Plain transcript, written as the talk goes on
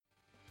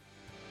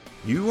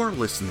You are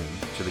listening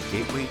to the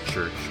Gateway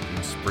Church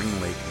in Spring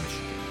Lake,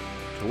 Michigan.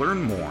 To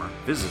learn more,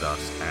 visit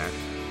us at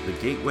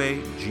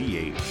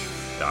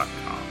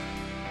thegatewaygh.com.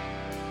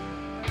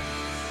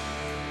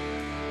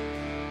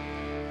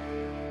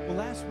 Well,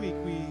 last week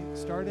we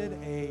started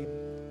a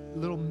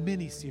little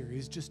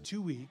mini-series, just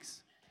 2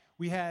 weeks.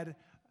 We had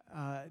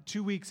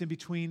 2 weeks in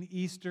between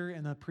Easter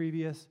and the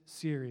previous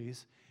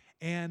series,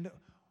 and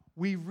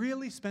we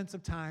really spent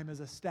some time as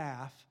a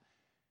staff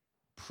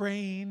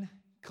praying,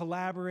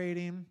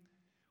 collaborating.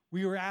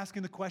 We were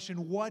asking the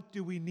question, what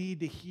do we need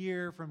to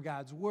hear from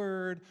God's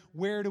Word?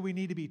 Where do we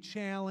need to be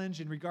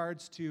challenged in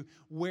regards to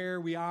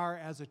where we are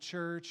as a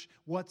church?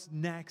 What's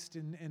next,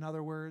 in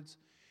other words?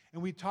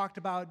 And we talked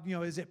about,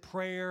 is it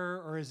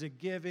prayer, or is it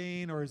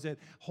giving, or is it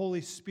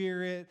Holy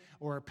Spirit,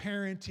 or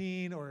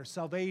parenting, or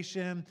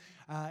salvation?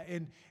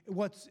 And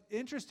what's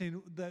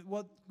interesting,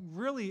 what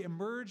really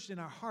emerged in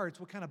our hearts,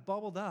 what kind of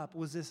bubbled up,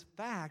 was this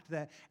fact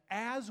that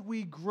as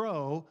we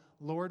grow,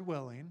 Lord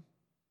willing,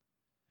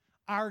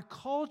 our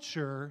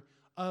culture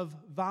of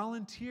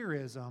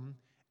volunteerism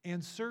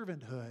and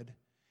servanthood,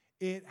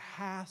 it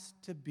has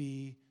to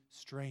be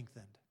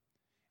strengthened.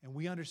 And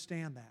we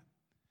understand that.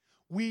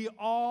 We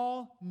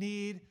all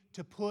need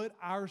to put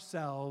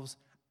ourselves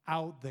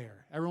out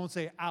there. Everyone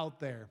say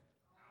out there.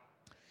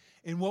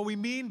 And what we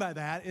mean by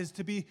that is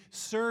to be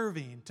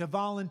serving, to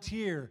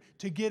volunteer,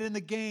 to get in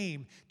the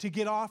game, to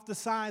get off the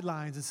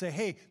sidelines and say,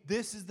 hey,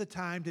 this is the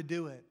time to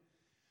do it.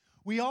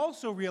 We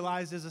also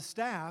realized as a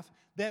staff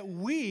that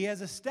we as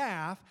a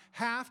staff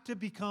have to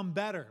become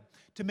better,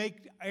 to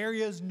make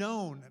areas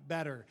known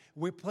better,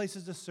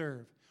 places to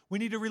serve. We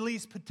need to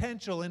release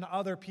potential in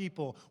other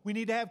people. We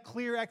need to have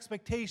clear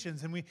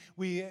expectations, and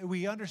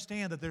we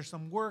understand that there's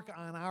some work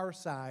on our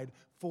side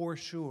for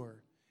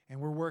sure, and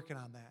we're working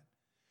on that.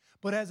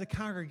 But as a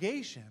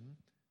congregation,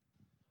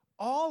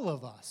 all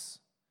of us,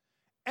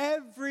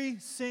 every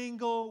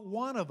single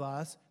one of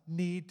us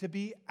need to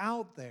be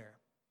out there.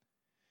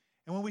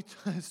 And when we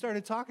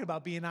started talking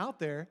about being out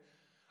there,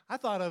 I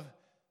thought of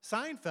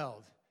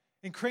Seinfeld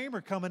and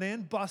Kramer coming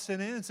in,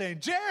 busting in and saying,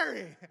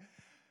 Jerry,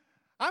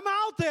 I'm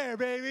out there,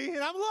 baby,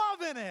 and I'm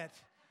loving it.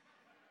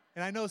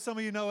 And I know some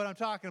of you know what I'm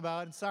talking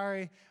about, and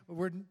sorry,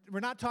 we're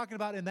not talking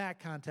about in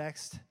that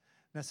context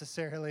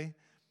necessarily.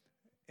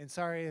 And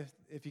sorry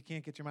if you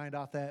can't get your mind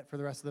off that for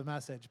the rest of the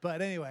message.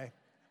 But anyway,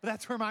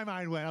 that's where my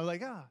mind went. I was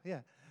like, oh, yeah.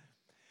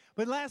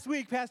 But last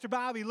week, Pastor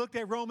Bobby looked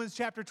at Romans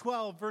chapter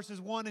 12,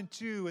 verses 1 and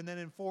 2, and then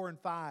in 4 and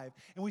 5.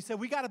 And we said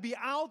we got to be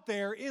out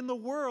there in the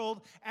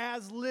world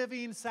as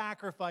living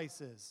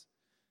sacrifices.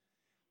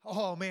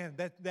 Oh, man,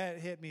 that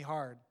hit me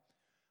hard.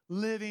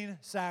 Living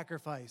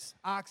sacrifice.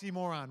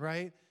 Oxymoron,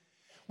 right?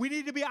 We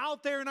need to be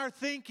out there in our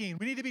thinking.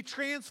 We need to be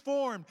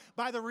transformed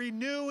by the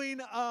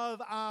renewing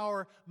of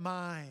our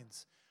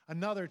minds.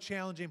 Another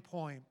challenging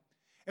point.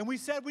 And we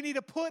said we need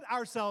to put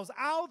ourselves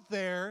out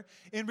there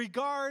in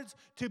regards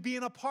to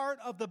being a part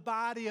of the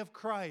body of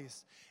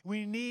Christ.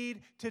 We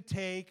need to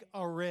take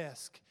a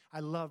risk. I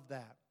love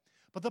that.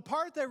 But the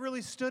part that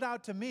really stood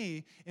out to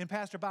me in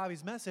Pastor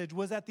Bobby's message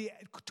was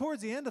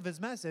towards the end of his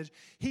message,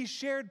 he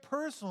shared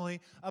personally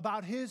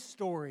about his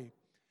story.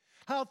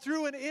 How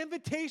through an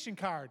invitation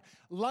card,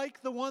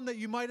 like the one that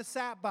you might have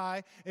sat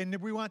by and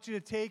we want you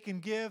to take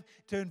and give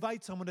to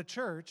invite someone to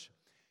church,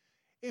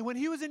 and when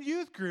he was in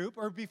youth group,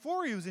 or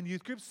before he was in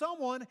youth group,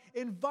 someone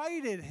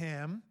invited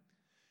him.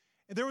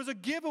 There was a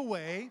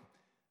giveaway.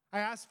 I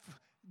asked,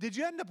 did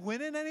you end up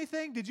winning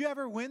anything? Did you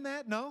ever win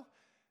that? No,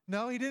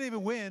 he didn't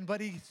even win,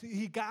 but he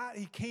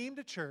came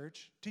to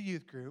church, to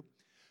youth group.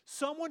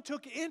 Someone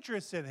took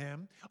interest in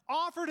him,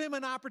 offered him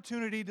an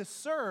opportunity to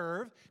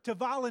serve, to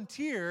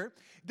volunteer.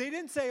 They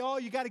didn't say, oh,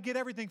 you got to get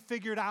everything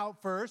figured out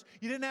first.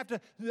 You didn't have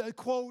to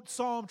quote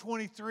Psalm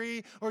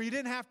 23, or you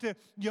didn't have to,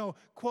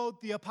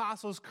 quote the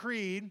Apostles'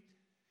 Creed.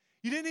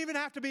 You didn't even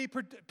have to be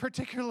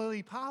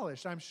particularly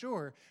polished, I'm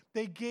sure.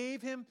 They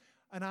gave him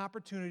an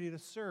opportunity to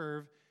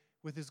serve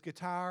with his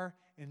guitar,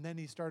 and then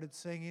he started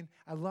singing.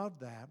 I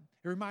loved that.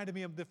 It reminded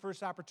me of the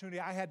first opportunity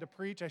I had to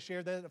preach. I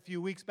shared that a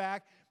few weeks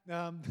back.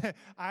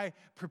 I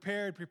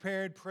prepared,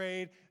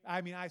 prayed.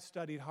 I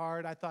studied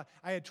hard. I thought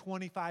I had a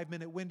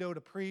 25-minute window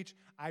to preach.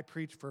 I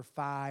preached for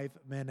 5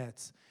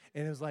 minutes.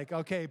 And it was like,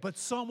 okay, but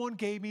someone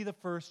gave me the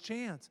first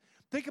chance.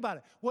 Think about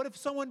it. What if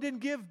someone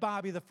didn't give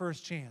Bobby the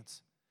first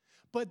chance?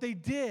 But they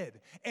did,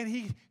 and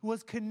he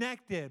was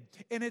connected,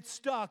 and it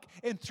stuck.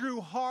 And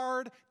through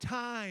hard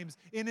times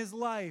in his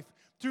life,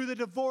 through the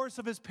divorce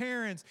of his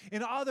parents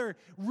and other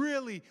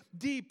really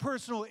deep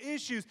personal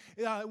issues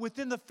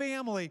within the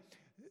family,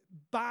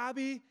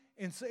 Bobby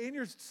and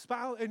your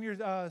spouse and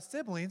your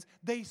siblings,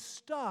 they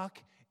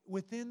stuck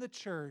within the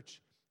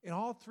church. And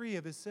all three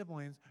of his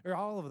siblings, or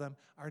all of them,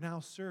 are now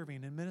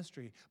serving in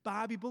ministry.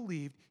 Bobby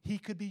believed he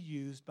could be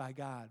used by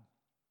God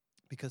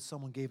because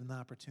someone gave him the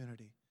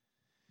opportunity.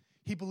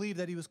 He believed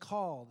that he was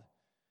called,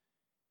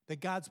 that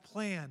God's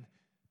plan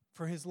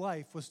for his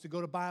life was to go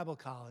to Bible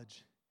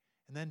college,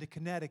 and then to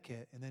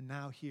Connecticut, and then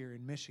now here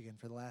in Michigan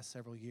for the last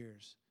several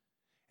years.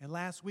 And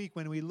last week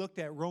when we looked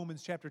at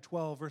Romans chapter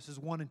 12, verses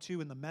 1 and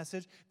 2 in the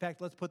Message, in fact,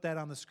 let's put that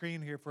on the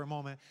screen here for a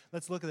moment.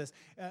 Let's look at this.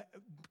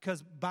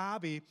 Because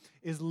Bobby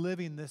is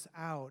living this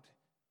out.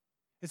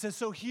 It says,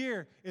 so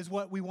here is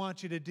what we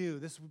want you to do.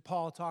 This is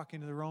Paul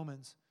talking to the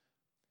Romans.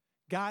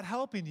 God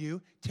helping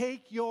you,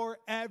 take your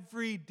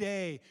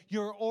everyday,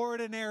 your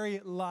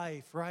ordinary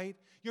life, right?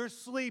 You're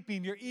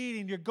sleeping, you're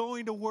eating, you're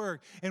going to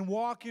work and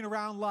walking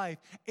around life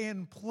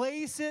and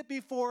place it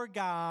before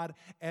God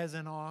as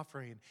an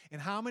offering. And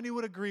how many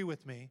would agree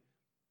with me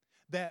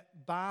that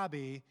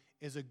Bobby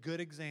is a good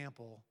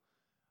example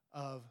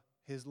of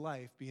his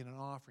life being an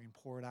offering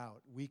poured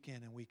out week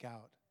in and week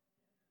out?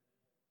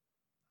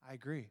 I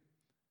agree.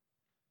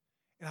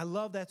 And I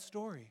love that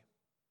story.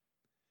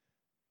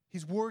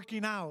 He's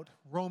working out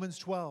Romans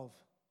 12.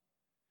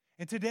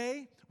 And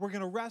today, we're going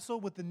to wrestle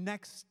with the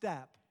next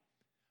step,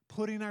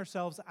 putting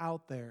ourselves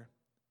out there.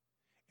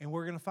 And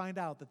we're going to find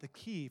out that the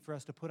key for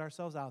us to put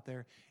ourselves out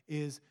there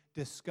is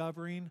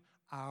discovering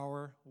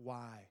our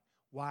why.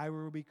 Why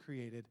were we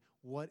created?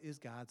 What is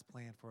God's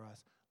plan for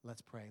us?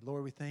 Let's pray.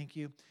 Lord, we thank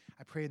you.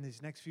 I pray in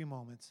these next few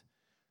moments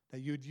that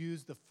you'd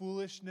use the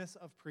foolishness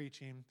of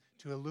preaching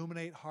to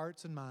illuminate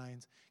hearts and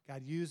minds.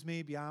 God, use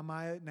me beyond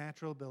my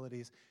natural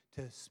abilities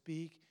to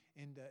speak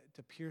and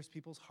to pierce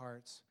people's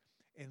hearts.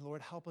 And Lord,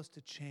 help us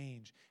to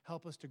change.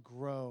 Help us to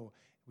grow.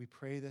 We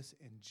pray this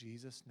in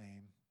Jesus'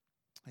 name.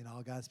 And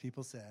all God's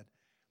people said,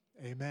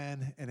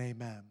 amen and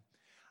amen.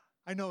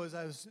 I know as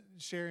I was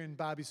sharing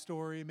Bobby's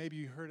story, maybe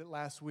you heard it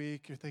last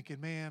week, you're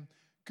thinking, man,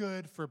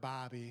 good for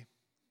Bobby,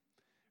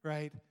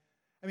 right?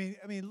 I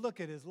mean, look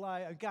at his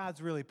life. God's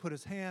really put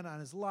his hand on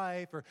his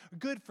life. Or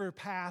good for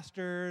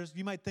pastors.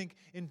 You might think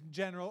in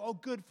general, oh,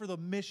 good for the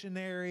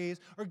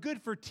missionaries. Or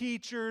good for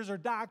teachers or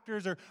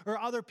doctors or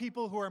other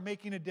people who are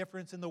making a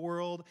difference in the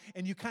world.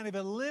 And you kind of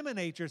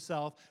eliminate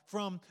yourself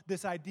from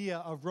this idea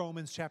of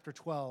Romans chapter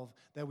 12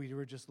 that we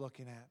were just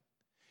looking at.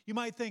 You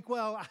might think,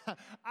 well,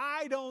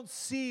 I don't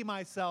see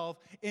myself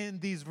in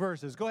these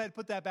verses. Go ahead,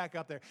 put that back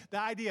up there. The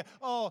idea,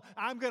 oh,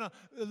 I'm going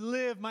to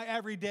live my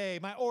everyday,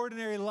 my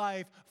ordinary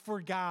life for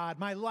God.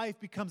 My life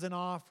becomes an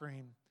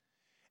offering.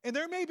 And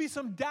there may be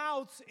some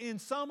doubts in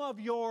some of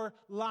your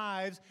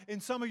lives, in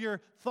some of your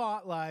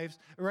thought lives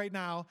right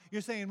now.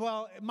 You're saying,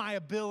 well, my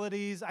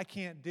abilities, I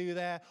can't do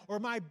that. Or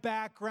my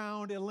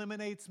background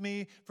eliminates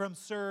me from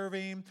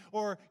serving.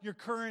 Or your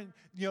current,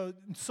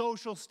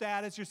 social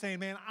status, you're saying,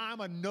 man, I'm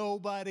a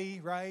nobody,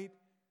 right?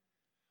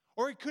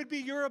 Or it could be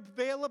your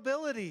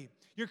availability.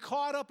 You're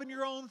caught up in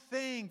your own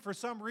thing for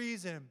some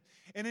reason.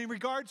 And in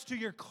regards to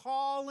your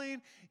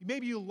calling,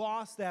 maybe you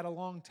lost that a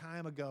long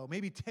time ago,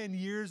 maybe 10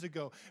 years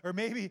ago. Or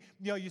maybe,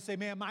 you say,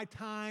 man, my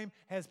time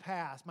has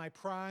passed. My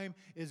prime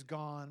is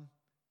gone.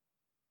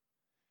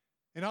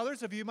 And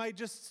others of you might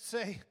just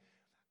say,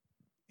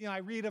 I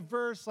read a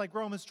verse like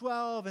Romans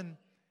 12, and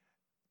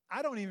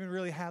I don't even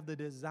really have the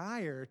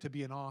desire to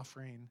be an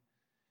offering.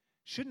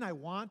 Shouldn't I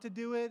want to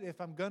do it? If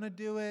I'm going to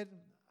do it,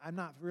 I'm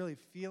not really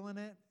feeling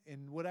it.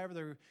 And whatever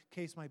the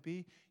case might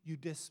be, you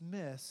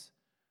dismiss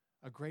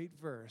a great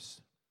verse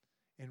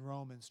in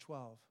Romans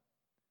 12.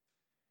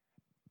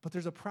 But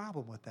there's a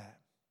problem with that.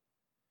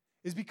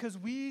 Is because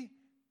we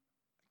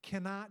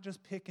cannot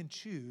just pick and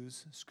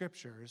choose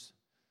scriptures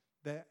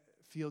that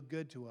feel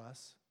good to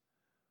us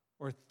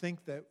or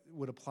think that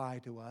would apply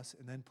to us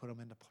and then put them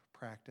into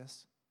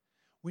practice.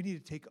 We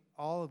need to take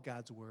all of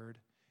God's word.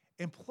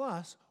 And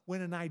plus,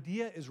 when an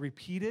idea is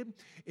repeated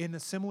in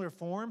a similar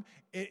form,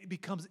 it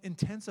becomes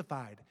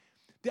intensified.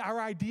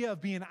 Our idea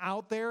of being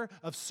out there,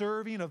 of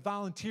serving, of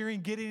volunteering,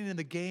 getting in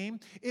the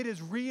game, it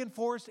is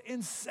reinforced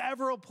in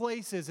several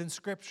places in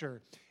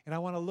Scripture. And I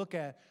want to look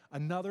at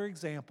another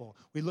example.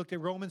 We looked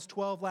at Romans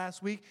 12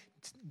 last week.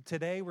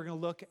 Today, we're going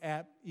to look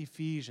at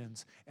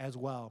Ephesians as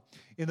well.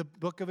 In the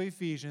book of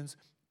Ephesians,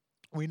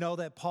 we know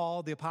that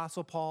Paul, the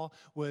Apostle Paul,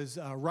 was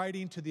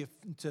writing to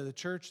the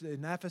church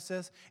in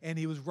Ephesus, and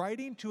he was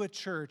writing to a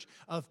church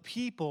of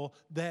people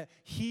that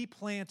he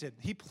planted.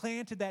 He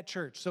planted that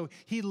church, so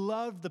he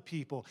loved the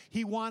people.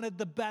 He wanted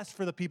the best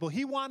for the people.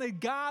 He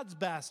wanted God's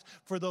best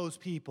for those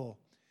people.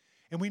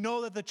 And we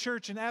know that the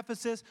church in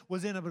Ephesus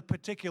was in a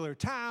particular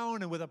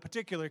town and with a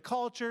particular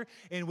culture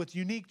and with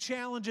unique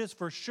challenges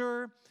for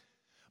sure.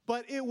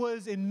 But it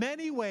was in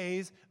many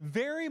ways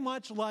very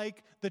much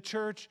like the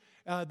church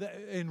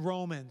in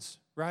Romans,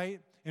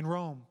 right? In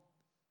Rome.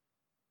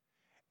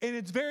 And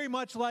it's very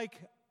much like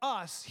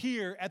us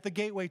here at the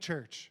Gateway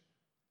Church.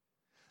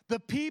 The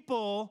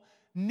people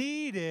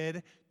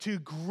needed to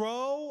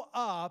grow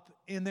up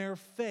in their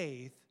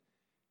faith,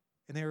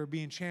 and they were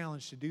being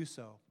challenged to do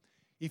so.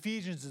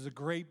 Ephesians is a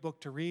great book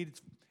to read.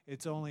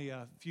 It's only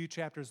a few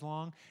chapters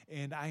long,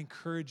 and I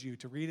encourage you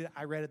to read it.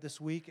 I read it this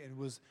week, and it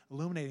was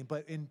illuminating.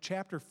 But in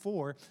chapter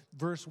 4,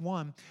 verse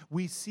 1,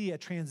 we see a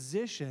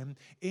transition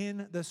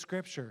in the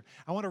Scripture.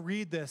 I want to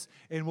read this,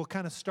 and we'll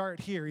kind of start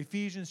here.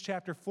 Ephesians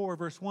chapter 4,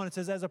 verse 1, it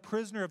says, as a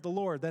prisoner of the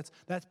Lord, that's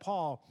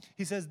Paul.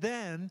 He says,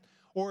 then,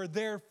 or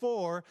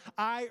therefore,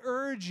 I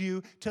urge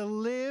you to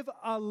live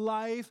a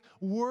life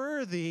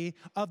worthy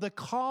of the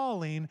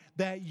calling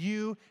that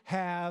you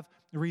have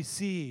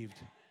received.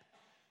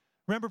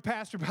 Remember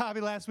Pastor Bobby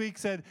last week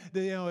said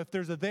that, if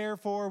there's a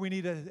therefore, we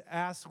need to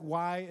ask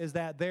why is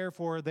that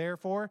therefore,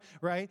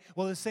 right?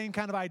 Well, the same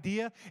kind of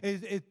idea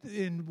is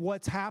in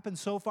what's happened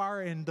so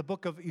far in the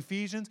book of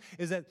Ephesians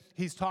is that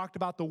he's talked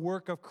about the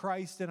work of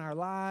Christ in our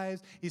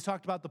lives. He's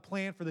talked about the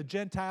plan for the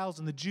Gentiles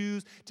and the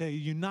Jews to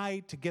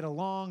unite, to get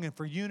along, and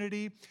for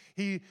unity.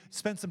 He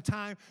spent some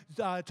time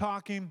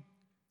talking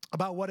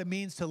about what it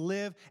means to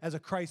live as a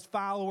Christ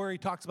follower. He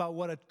talks about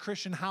what a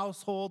Christian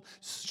household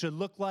should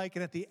look like.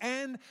 And at the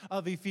end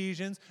of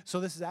Ephesians, so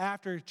this is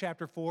after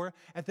chapter 4,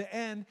 at the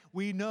end,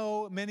 we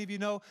know, many of you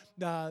know,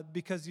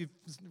 because you've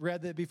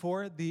read that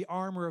before, the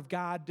armor of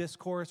God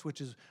discourse,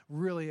 which is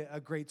really a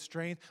great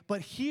strength.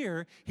 But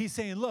here, he's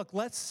saying, look,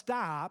 let's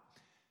stop.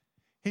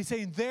 He's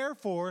saying,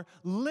 therefore,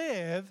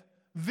 live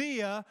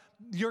via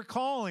your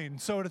calling,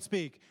 so to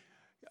speak.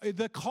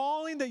 The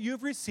calling that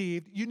you've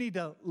received, you need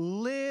to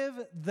live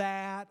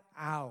that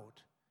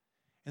out.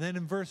 And then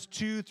in verse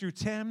 2 through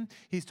 10,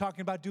 he's talking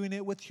about doing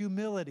it with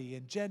humility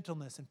and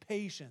gentleness and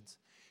patience.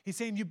 He's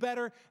saying you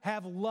better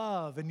have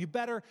love and you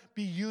better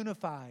be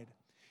unified.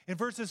 In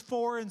verses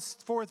 4,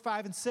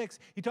 5, and 6,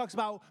 he talks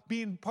about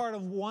being part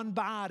of one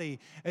body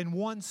and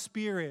one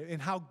spirit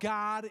and how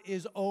God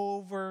is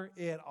over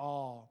it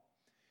all.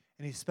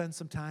 And he spends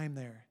some time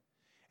there.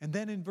 And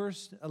then in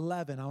verse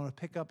 11, I want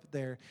to pick up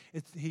there,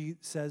 he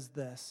says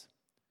this.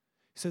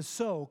 He says,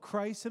 so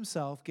Christ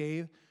himself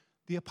gave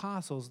the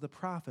apostles, the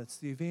prophets,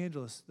 the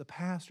evangelists, the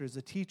pastors,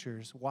 the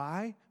teachers.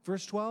 Why?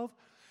 Verse 12,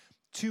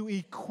 to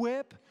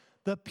equip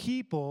the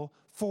people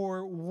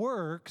for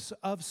works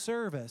of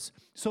service,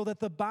 so that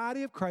the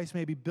body of Christ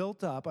may be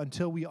built up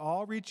until we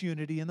all reach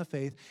unity in the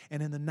faith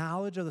and in the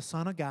knowledge of the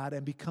Son of God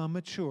and become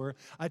mature,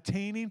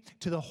 attaining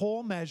to the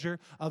whole measure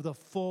of the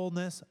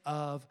fullness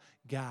of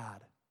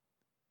God.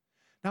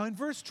 Now in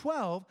verse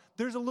 12,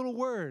 there's a little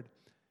word,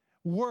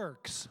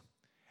 works.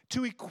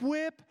 To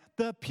equip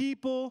the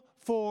people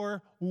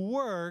for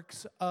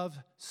works of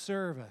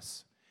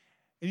service.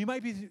 And you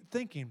might be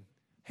thinking,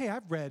 hey,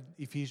 I've read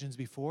Ephesians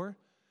before.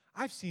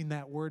 I've seen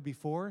that word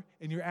before,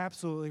 and you're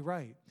absolutely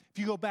right. If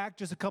you go back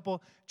just a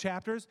couple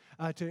chapters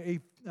to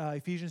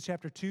Ephesians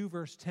chapter 2,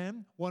 verse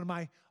 10, one of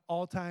my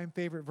all-time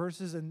favorite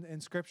verses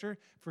in Scripture,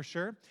 for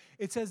sure.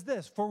 It says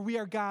this, for we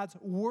are God's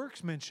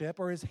workmanship,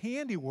 or his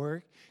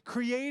handiwork,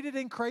 created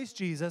in Christ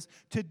Jesus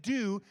to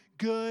do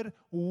good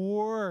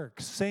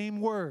works,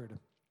 same word,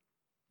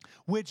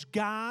 which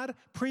God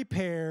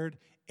prepared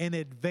in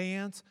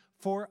advance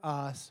for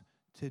us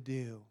to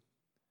do.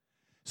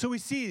 So we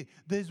see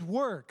these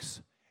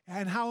works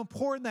and how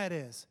important that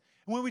is.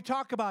 When we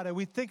talk about it,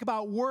 we think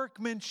about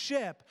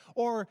workmanship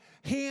or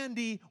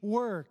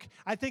handiwork.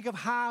 I think of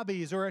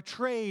hobbies or a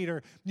trade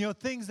or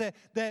things that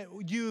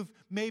you've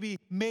maybe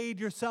made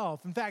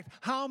yourself. In fact,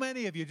 how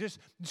many of you, just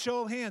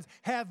show of hands,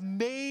 have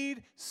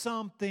made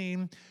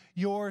something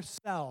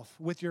yourself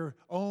with your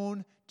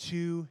own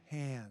two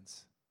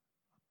hands?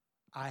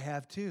 I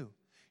have too.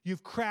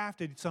 You've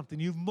crafted something.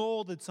 You've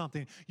molded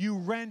something. You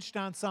wrenched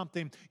on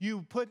something.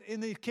 You put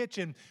in the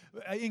kitchen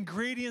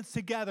ingredients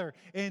together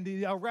and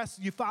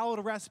you followed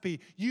a recipe.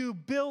 You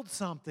built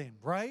something,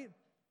 right?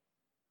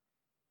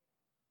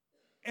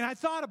 And I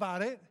thought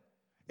about it,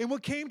 and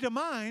what came to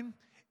mind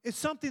is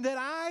something that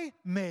I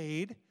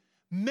made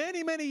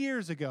many, many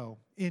years ago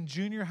in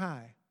junior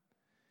high.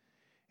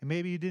 And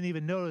maybe you didn't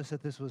even notice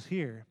that this was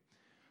here,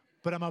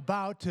 but I'm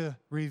about to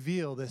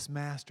reveal this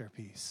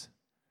masterpiece.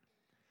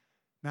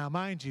 Now,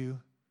 mind you,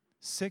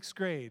 6th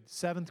grade,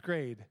 7th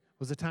grade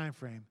was the time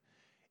frame.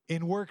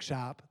 In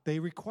workshop, they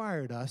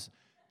required us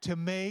to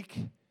make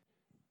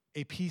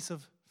a piece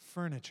of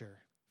furniture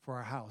for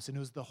our house. And it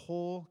was the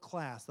whole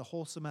class, the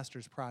whole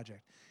semester's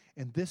project.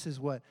 And this is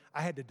what,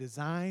 I had to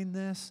design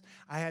this.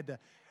 And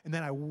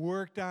then I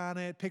worked on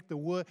it, picked the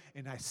wood,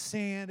 and I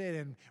sanded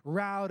and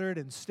routed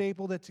and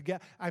stapled it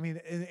together. I mean,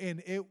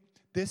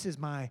 this is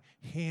my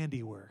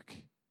handiwork.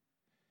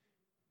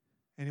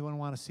 Anyone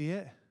want to see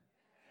it?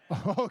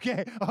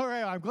 Okay, all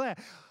right, I'm glad.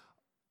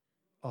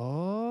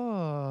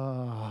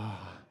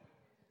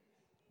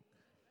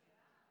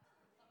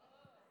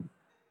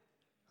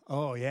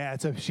 Oh, yeah,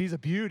 she's a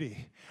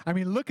beauty. I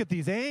mean, look at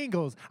these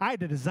angles. I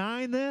had to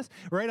design this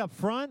right up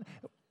front.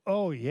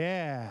 Oh,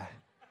 yeah.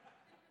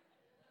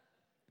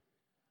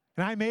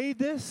 And I made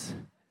this,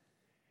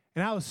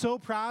 and I was so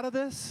proud of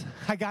this.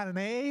 I got an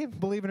A,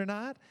 believe it or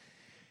not.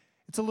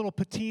 It's a little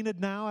patinaed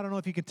now. I don't know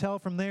if you can tell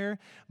from there,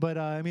 but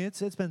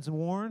it's been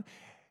worn.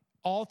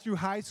 All through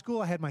high school,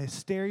 I had my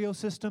stereo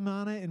system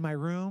on it in my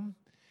room.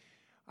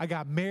 I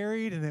got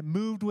married, and it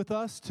moved with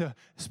us to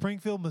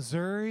Springfield,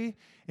 Missouri,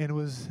 and it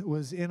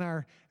was in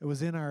our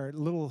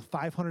little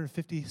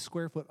 550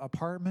 square foot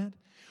apartment.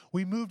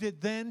 We moved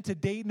it then to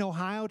Dayton,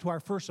 Ohio, to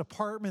our first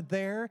apartment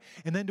there,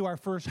 and then to our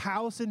first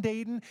house in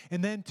Dayton,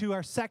 and then to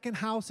our second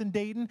house in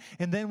Dayton,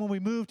 and then when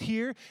we moved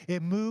here,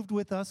 it moved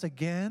with us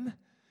again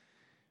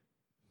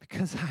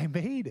because I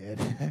made it.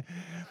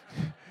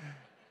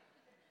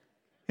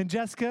 And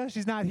Jessica,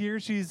 she's not here.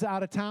 She's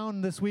out of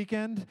town this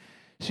weekend.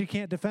 she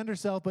can't defend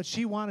herself, but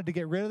she wanted to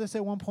get rid of this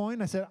at one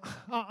point. And I said,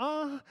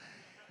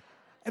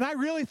 And I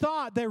really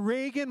thought that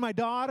Reagan, my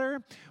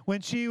daughter,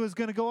 when she was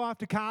going to go off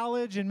to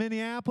college in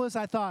Minneapolis,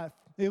 I thought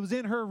it was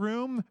in her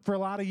room for a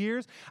lot of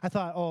years. I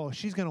thought, oh,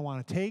 she's going to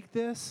want to take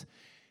this.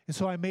 And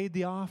so I made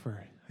the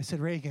offer. I said,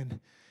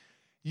 Reagan,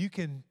 you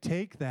can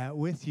take that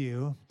with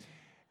you.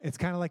 It's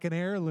kind of like an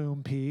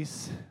heirloom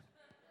piece.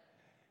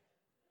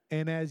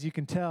 And as you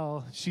can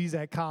tell, she's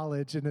at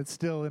college and it's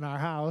still in our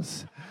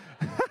house.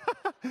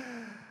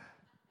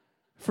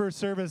 First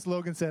service,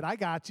 Logan said, I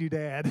got you,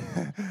 Dad.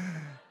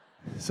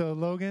 So,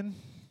 Logan,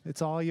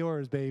 it's all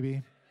yours,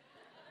 baby.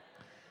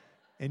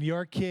 And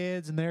your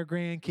kids and their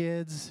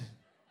grandkids,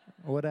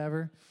 or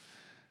whatever.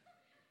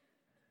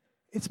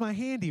 It's my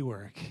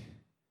handiwork.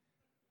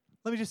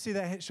 Let me just see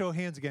that show of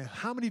hands again.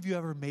 How many of you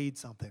ever made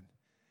something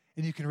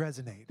and you can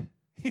resonate?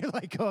 You're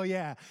like, oh,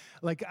 yeah.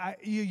 Like,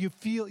 you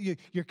feel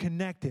you're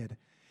connected.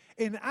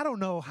 And I don't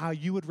know how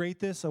you would rate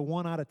this, a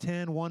 1 out of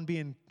 10, 1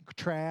 being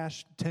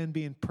trash, 10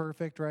 being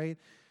perfect, right?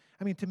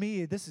 I mean, to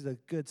me, this is a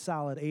good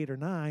solid 8 or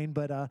 9,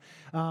 but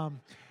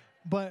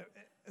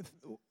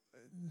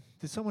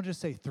did someone just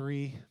say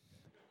 3?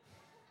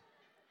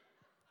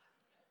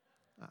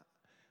 I'm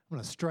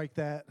going to strike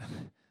that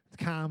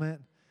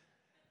comment.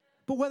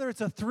 But whether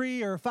it's a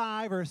 3 or a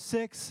 5 or a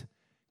 6,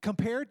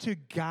 compared to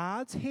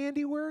God's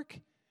handiwork,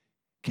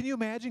 can you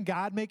imagine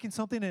God making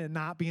something and it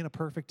not being a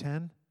perfect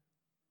 10?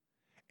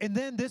 And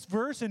then this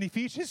verse in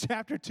Ephesians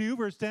chapter 2,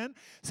 verse 10,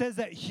 says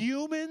that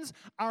humans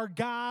are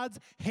God's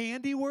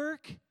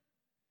handiwork.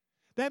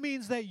 That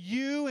means that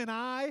you and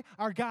I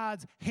are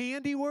God's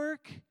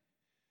handiwork,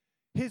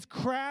 His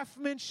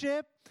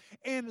craftsmanship.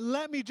 And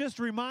let me just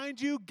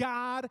remind you,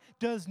 God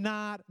does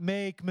not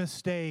make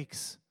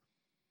mistakes.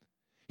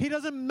 He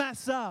doesn't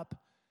mess up.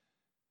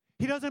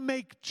 He doesn't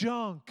make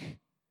junk.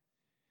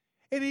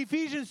 And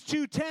Ephesians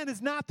 2:10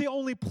 is not the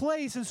only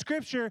place in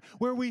Scripture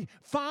where we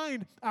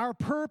find our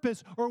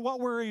purpose or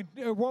what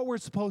we're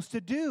supposed to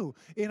do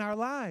in our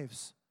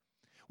lives.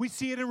 We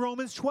see it in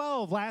Romans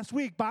 12. Last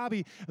week,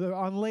 Bobby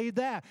unlaid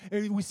that.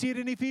 We see it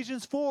in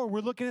Ephesians 4. We're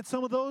looking at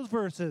some of those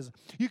verses.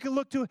 You can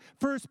look to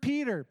 1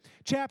 Peter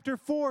chapter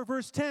 4,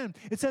 verse 10.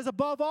 It says,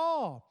 above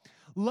all,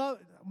 love.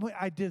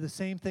 I did the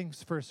same thing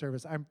first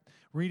service. I'm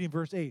reading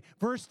verse 8.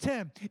 Verse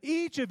 10,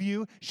 each of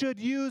you should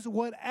use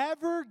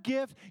whatever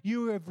gift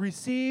you have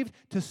received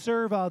to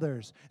serve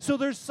others. So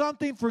there's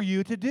something for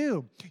you to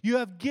do. You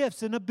have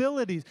gifts and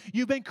abilities.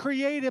 You've been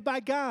created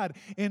by God,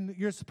 and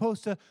you're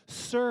supposed to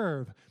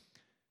serve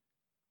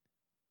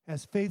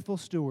as faithful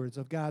stewards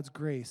of God's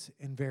grace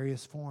in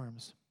various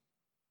forms.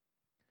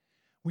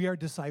 We are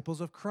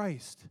disciples of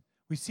Christ.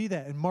 We see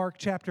that in Mark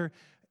chapter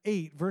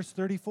 8, verse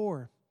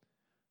 34.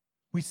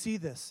 We see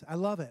this. I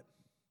love it.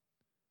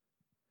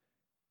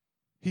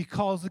 He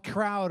calls the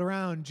crowd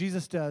around.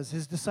 Jesus does.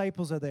 His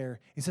disciples are there.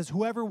 He says,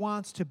 whoever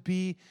wants to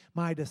be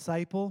my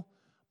disciple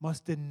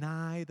must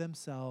deny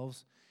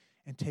themselves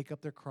and take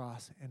up their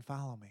cross and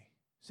follow me.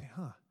 You say,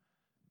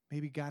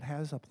 maybe God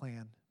has a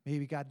plan.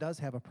 Maybe God does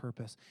have a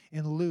purpose.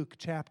 In Luke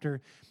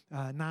chapter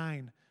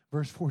 9,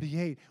 verse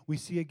 48, we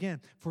see again,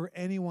 for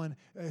anyone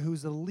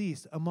who's the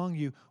least among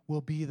you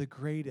will be the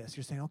greatest.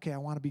 You're saying, okay, I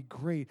want to be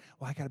great.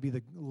 Well, I got to be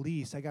the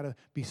least. I got to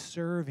be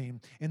serving.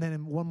 And then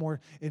in one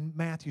more, in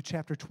Matthew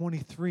chapter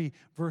 23,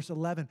 verse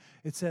 11,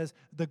 it says,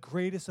 the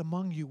greatest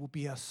among you will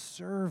be a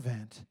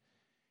servant. And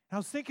I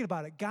was thinking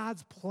about it.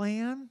 God's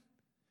plan,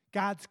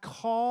 God's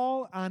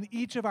call on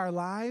each of our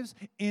lives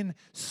in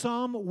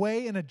some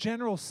way, in a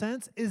general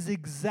sense, is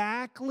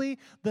exactly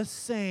the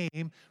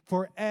same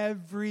for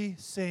every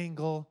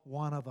single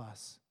one of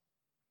us.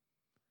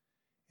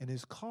 And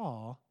His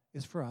call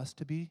is for us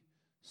to be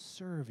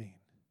serving,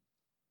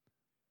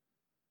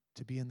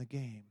 to be in the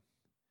game.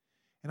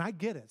 And I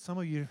get it. Some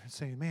of you are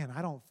saying, man,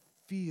 I don't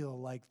feel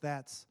like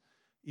that's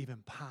even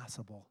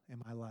possible in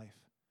my life,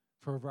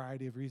 for a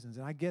variety of reasons.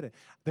 And I get it.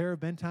 There have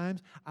been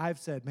times I've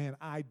said, man,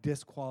 I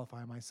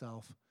disqualify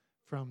myself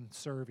from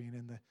serving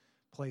in the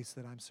place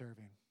that I'm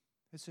serving.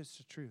 It's just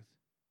the truth.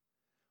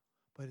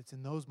 But it's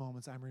in those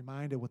moments I'm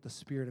reminded what the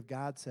Spirit of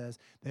God says,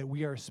 that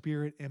we are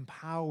Spirit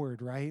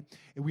empowered, right?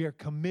 And we are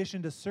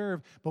commissioned to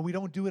serve, but we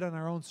don't do it on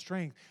our own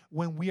strength.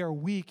 When we are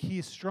weak, He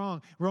is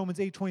strong. Romans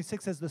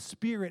 8:26 says the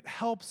Spirit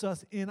helps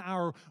us in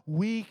our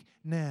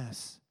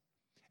weakness.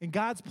 And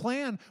God's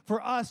plan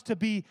for us to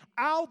be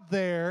out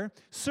there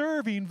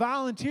serving,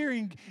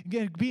 volunteering,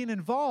 being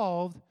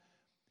involved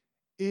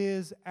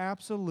is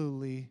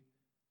absolutely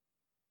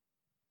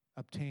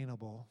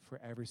obtainable for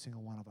every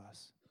single one of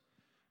us.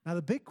 Now,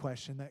 the big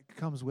question that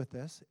comes with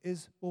this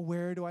is, well,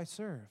 where do I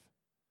serve?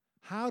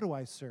 How do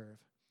I serve?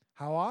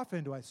 How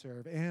often do I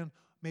serve? And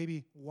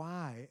maybe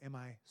why am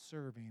I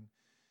serving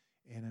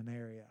in an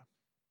area?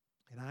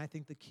 And I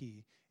think the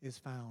key is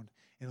found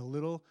in a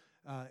little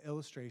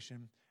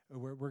illustration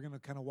we're going to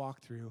kind of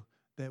walk through,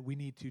 that we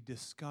need to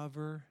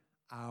discover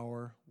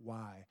our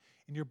why.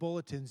 In your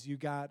bulletins, you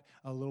got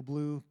a little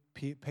blue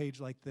page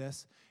like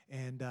this.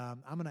 And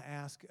I'm going to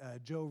ask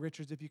Joe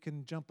Richards if you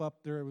can jump up.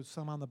 There was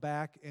some on the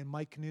back, and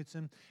Mike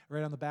Knutson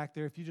right on the back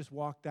there. If you just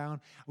walk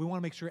down, we want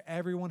to make sure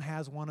everyone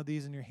has one of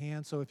these in your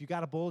hand. So if you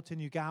got a bulletin,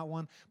 you got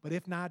one. But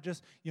if not,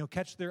 just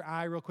catch their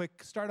eye real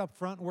quick. Start up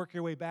front and work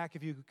your way back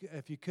if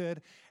you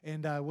could,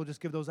 and we'll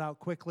just give those out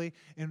quickly.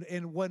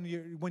 And when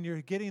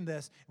you're getting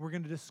this, we're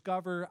going to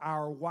discover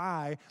our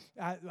why.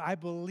 I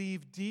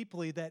believe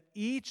deeply that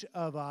each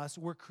of us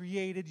were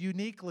created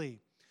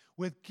uniquely,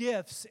 with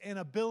gifts and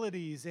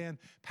abilities and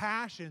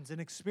passions and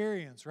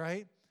experience,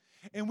 right?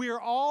 And we are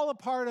all a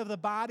part of the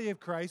body of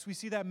Christ. We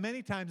see that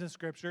many times in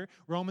Scripture,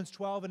 Romans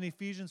 12 and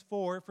Ephesians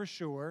 4 for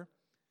sure.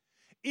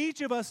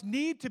 Each of us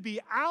need to be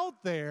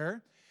out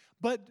there,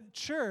 but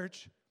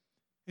church,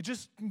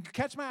 just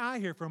catch my eye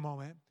here for a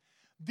moment.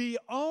 The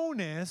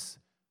onus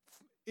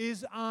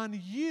is on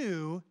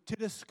you to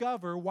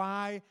discover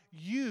why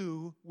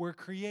you were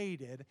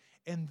created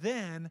and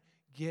then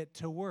get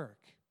to work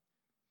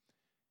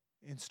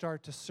and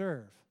start to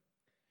serve.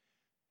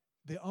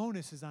 The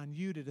onus is on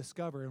you to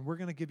discover, and we'll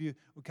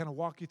kind of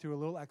walk you through a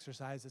little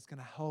exercise that's going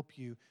to help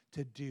you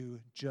to do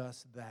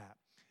just that.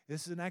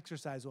 This is an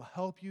exercise that will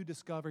help you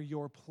discover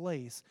your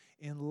place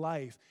in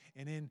life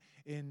and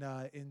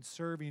in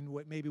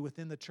serving maybe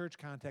within the church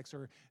context,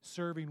 or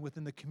serving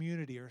within the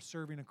community, or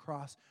serving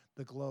across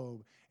the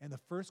globe. And the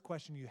first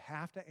question you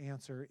have to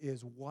answer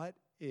is, what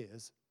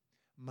is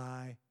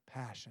my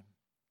passion?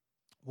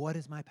 What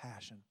is my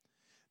passion?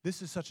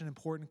 This is such an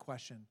important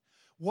question.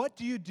 What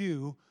do you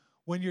do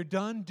when you're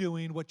done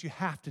doing what you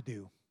have to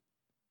do,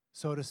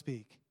 so to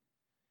speak?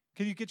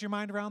 Can you get your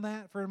mind around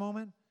that for a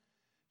moment?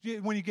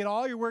 When you get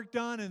all your work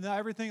done and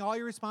everything, all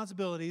your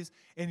responsibilities,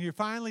 and you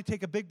finally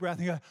take a big breath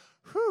and you go,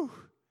 whew,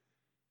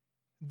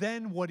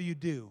 then what do you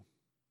do?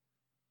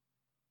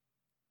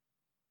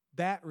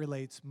 That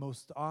relates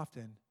most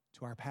often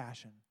to our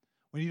passion.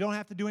 When you don't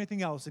have to do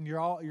anything else and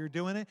you're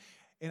doing it,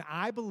 and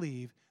I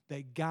believe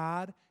that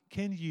God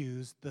can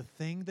use the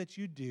thing that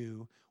you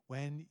do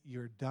when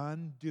you're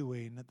done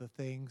doing the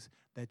things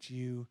that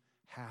you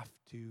have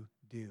to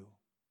do.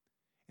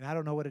 And I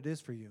don't know what it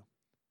is for you.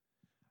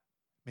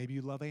 Maybe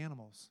you love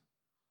animals.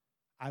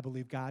 I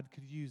believe God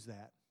could use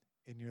that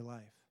in your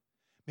life.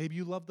 Maybe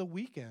you love the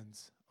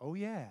weekends. Oh,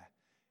 yeah.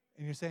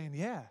 And you're saying,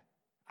 yeah,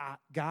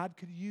 God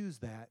could use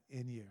that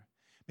in you.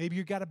 Maybe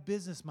you've got a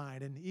business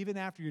mind, and even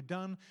after you're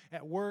done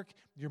at work,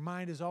 your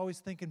mind is always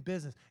thinking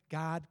business.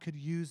 God could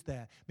use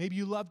that. Maybe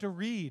you love to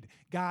read.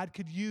 God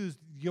could use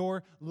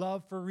your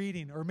love for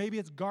reading. Or maybe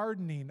it's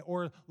gardening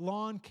or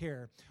lawn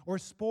care or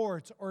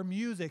sports or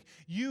music.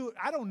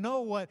 I don't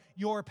know what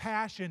your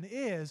passion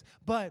is,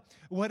 but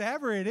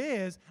whatever it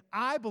is,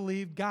 I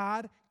believe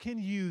God can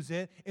use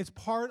it. It's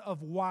part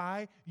of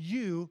why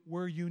you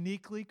were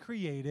uniquely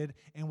created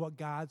and what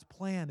God's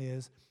plan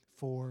is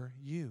for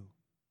you.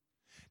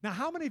 Now,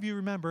 how many of you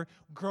remember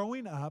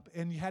growing up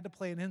and you had to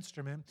play an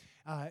instrument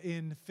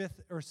in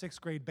 5th or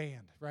 6th grade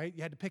band, right?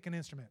 You had to pick an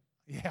instrument.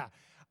 Yeah.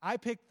 I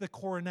picked the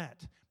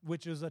cornet,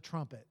 which is a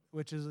trumpet,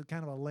 which is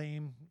kind of a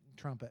lame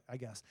trumpet, I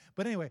guess.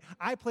 But anyway,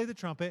 I played the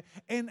trumpet,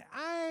 and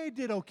I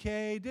did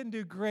okay, didn't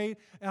do great.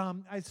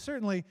 I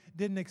certainly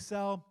didn't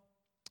excel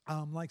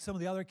like some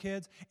of the other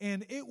kids,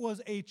 and it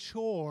was a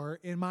chore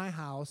in my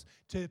house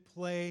to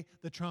play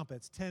the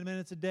trumpets 10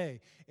 minutes a day,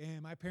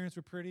 and my parents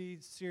were pretty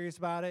serious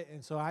about it,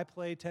 and so I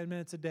played 10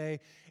 minutes a day,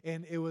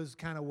 and it was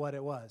kind of what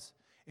it was.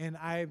 And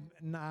I'm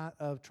not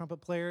a trumpet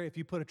player. If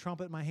you put a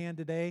trumpet in my hand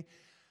today,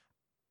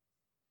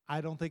 I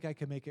don't think I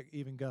could make it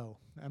even go.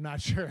 I'm not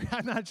sure.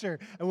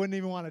 I wouldn't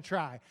even want to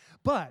try.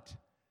 But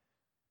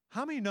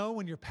how many know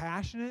when you're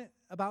passionate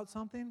about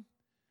something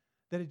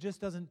that it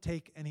just doesn't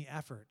take any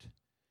effort?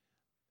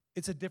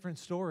 It's a different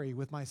story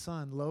with my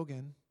son,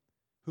 Logan,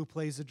 who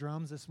plays the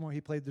drums this morning.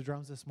 He played the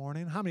drums this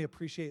morning. How many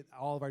appreciate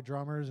all of our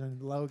drummers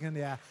and Logan?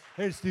 Yeah,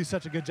 they just do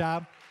such a good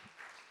job.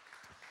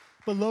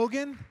 But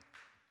Logan,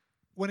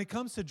 when it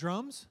comes to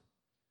drums,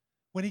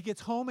 when he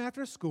gets home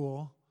after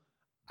school,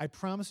 I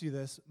promise you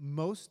this,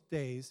 most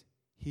days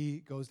he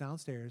goes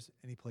downstairs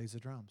and he plays the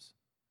drums.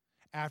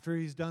 After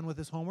he's done with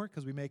his homework,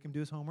 because we make him do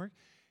his homework,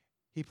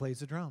 he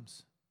plays the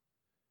drums.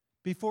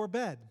 Before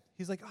bed,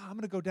 he's like, I'm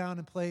going to go down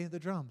and play the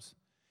drums.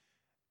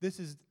 This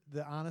is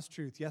the honest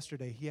truth.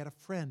 Yesterday, he had a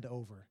friend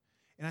over,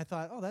 and I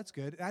thought, oh, that's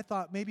good. And I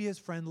thought maybe his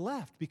friend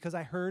left because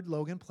I heard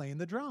Logan playing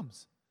the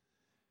drums.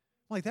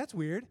 I'm like, that's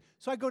weird.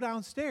 So I go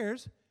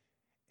downstairs.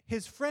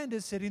 His friend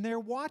is sitting there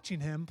watching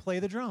him play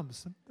the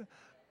drums.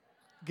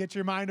 Get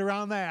your mind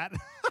around that.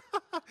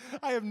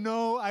 I have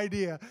no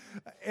idea.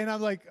 And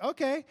I'm like,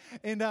 okay.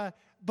 And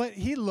but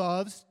he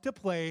loves to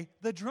play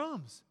the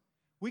drums.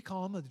 We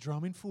call him the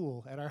drumming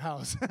fool at our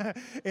house.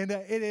 And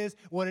it is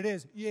what it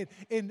is.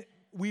 And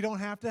we don't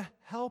have to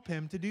help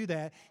him to do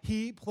that.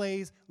 He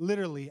plays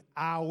literally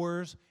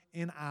hours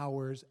and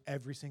hours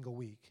every single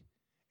week.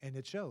 And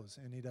it shows,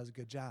 and he does a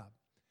good job.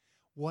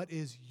 What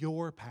is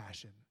your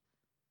passion?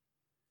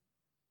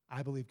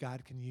 I believe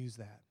God can use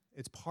that.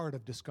 It's part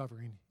of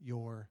discovering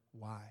your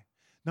why.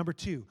 Number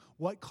 2,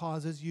 what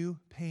causes you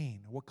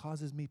pain? What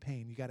causes me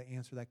pain? You got to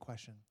answer that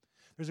question.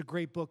 There's a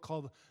great book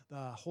called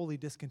Holy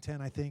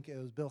Discontent, I think. It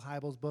was Bill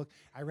Hybels' book.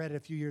 I read it a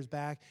few years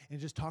back, and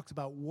it just talks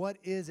about what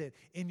is it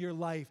in your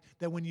life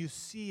that when you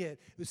see it,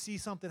 you see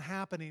something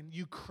happening,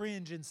 you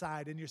cringe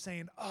inside, and you're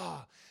saying,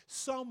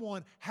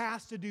 someone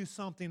has to do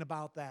something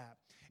about that.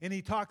 And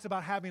he talks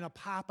about having a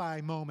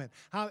Popeye moment.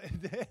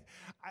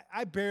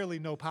 I barely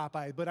know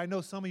Popeye, but I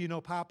know some of you know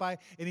Popeye.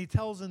 And he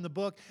tells in the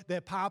book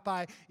that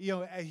Popeye,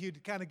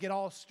 he'd kind of get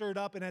all stirred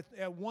up. And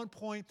at one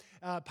point,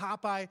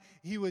 Popeye,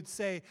 he would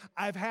say,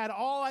 I've had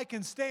all I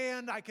can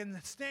stand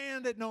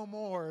it no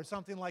more, or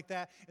something like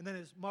that. And then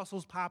his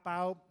muscles pop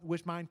out.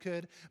 Wish mine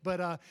could.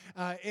 But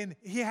and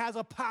he has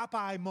a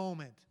Popeye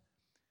moment.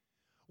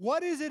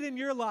 What is it in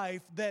your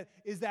life that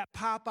is that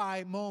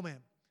Popeye moment?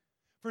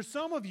 For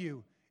some of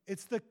you,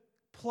 it's the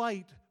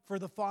plight for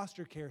the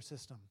foster care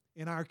system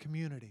in our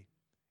community,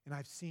 and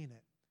I've seen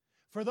it.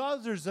 For the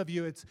others of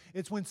you,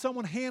 it's when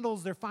someone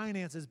handles their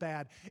finances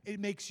bad, it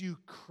makes you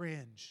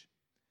cringe.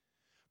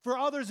 For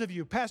others of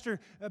you, Pastor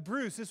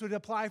Bruce, this would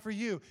apply for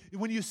you.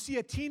 When you see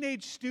a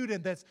teenage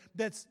student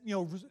that's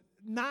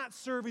not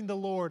serving the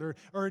Lord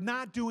or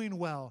not doing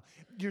well,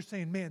 you're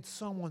saying, man,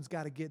 someone's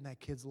got to get in that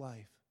kid's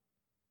life.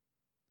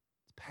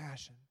 It's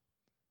passion,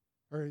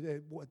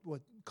 or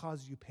what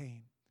causes you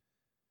pain.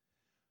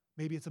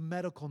 Maybe it's a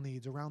medical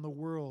needs around the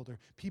world, or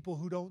people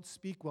who don't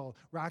speak well.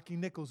 Rocky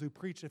Nichols, who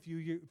preached a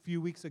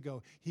few weeks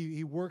ago,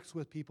 he works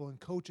with people and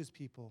coaches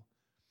people.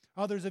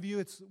 Others of you,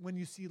 it's when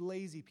you see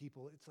lazy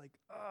people. It's like,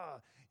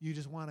 you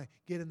just want to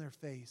get in their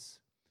face.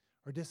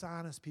 Or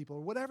dishonest people,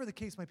 or whatever the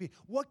case might be.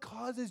 What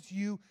causes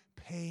you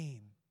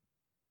pain?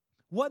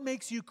 What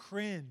makes you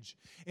cringe?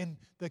 And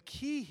the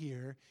key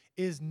here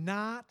is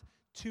not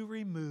to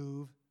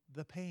remove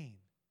the pain.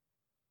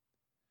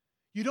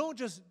 You don't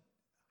just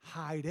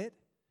hide it.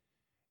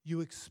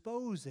 You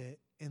expose it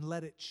and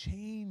let it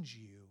change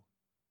you.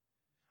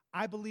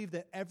 I believe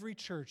that every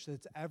church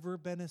that's ever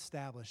been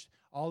established,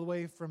 all the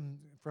way from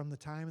the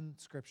time in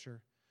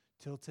Scripture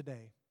till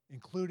today,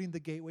 including the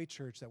Gateway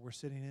Church that we're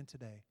sitting in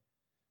today,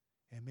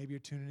 and maybe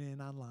you're tuning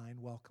in online,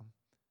 welcome.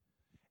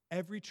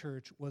 Every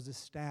church was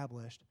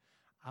established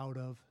out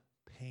of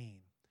pain,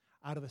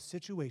 out of a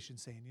situation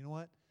saying, you know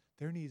what?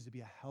 There needs to be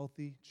a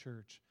healthy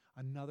church,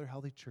 another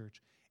healthy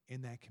church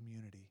in that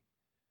community.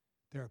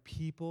 There are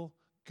people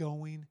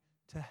going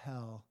to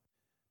hell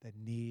that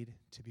need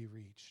to be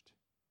reached.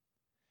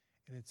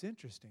 And it's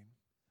interesting.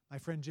 My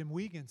friend Jim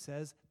Wiegand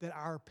says that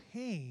our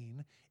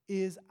pain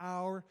is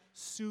our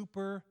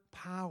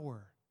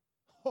superpower.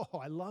 Oh,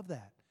 I love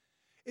that.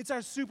 It's our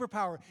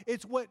superpower.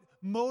 It's what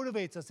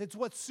motivates us. It's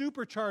what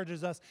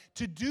supercharges us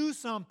to do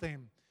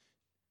something.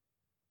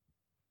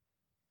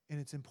 And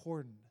it's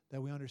important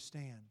that we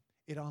understand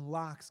it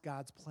unlocks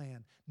God's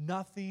plan.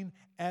 Nothing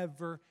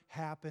ever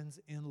happens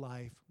in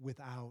life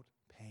without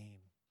pain.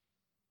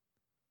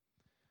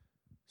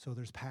 So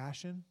there's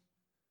passion,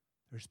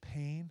 there's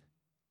pain,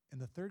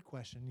 and the third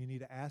question you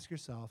need to ask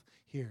yourself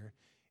here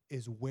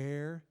is,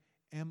 where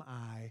am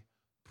I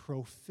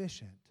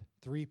proficient?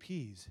 3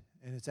 P's.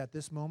 And it's at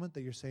this moment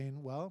that you're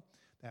saying, well,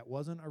 that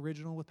wasn't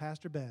original with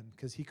Pastor Ben,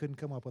 because he couldn't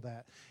come up with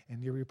that,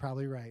 and you're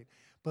probably right.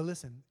 But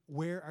listen,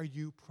 where are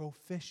you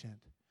proficient?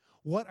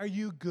 What are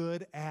you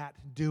good at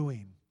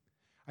doing?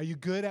 Are you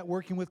good at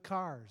working with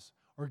cars,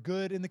 or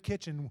good in the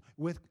kitchen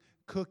with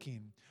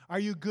cooking? Are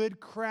you good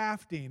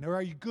crafting, or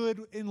are you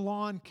good in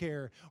lawn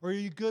care, or are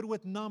you good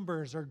with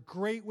numbers, or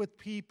great with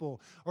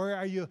people, or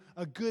are you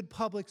a good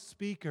public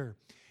speaker?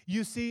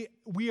 You see,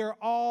 we are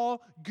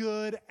all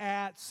good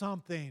at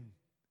something.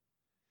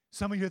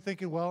 Some of you are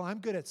thinking, well, I'm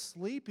good at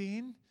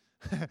sleeping,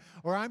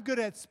 or I'm good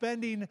at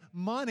spending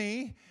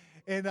money.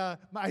 And I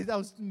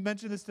was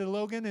mentioning this to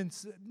Logan, and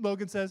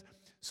Logan says,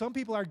 some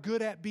people are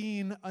good at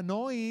being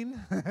annoying.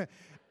 I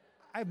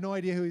have no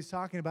idea who he's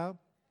talking about.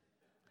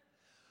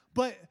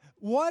 But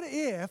what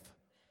if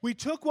we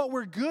took what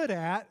we're good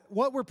at,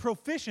 what we're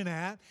proficient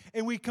at,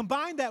 and we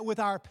combined that with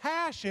our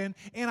passion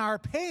and our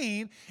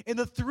pain, and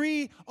the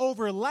 3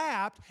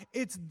 overlapped?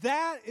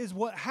 That is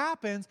what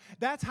happens.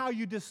 That's how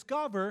you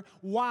discover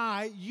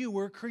why you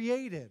were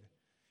created.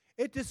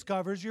 It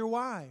discovers your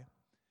why.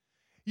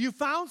 You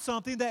found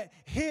something that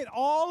hit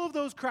all of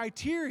those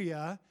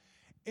criteria,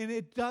 and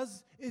it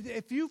does.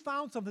 If you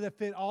found something that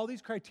fit all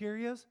these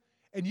criteria,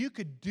 and you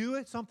could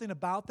do something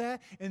about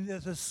that, and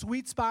there's a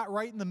sweet spot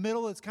right in the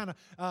middle that's kind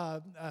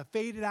of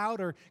faded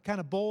out or kind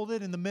of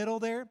bolded in the middle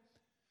there,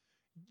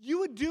 you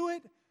would do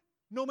it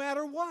no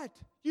matter what.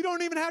 You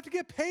don't even have to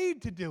get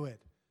paid to do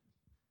it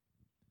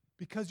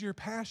because you're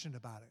passionate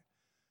about it.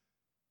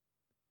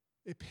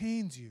 It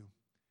pains you,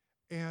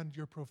 and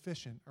you're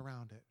proficient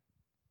around it.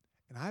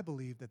 And I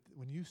believe that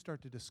when you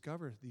start to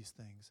discover these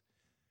things,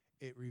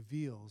 it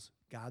reveals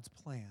God's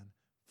plan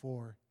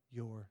for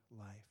your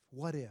life.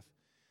 What if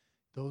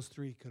those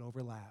 3 could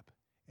overlap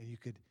and you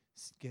could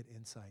get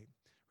insight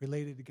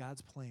related to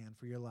God's plan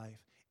for your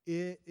life?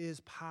 It is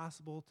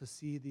possible to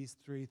see these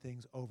 3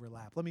 things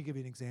overlap. Let me give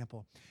you an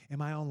example. In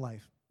my own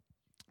life,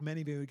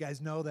 many of you guys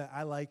know that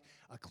I like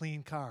a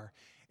clean car.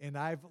 and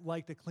I've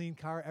liked a clean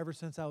car ever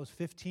since I was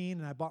 15,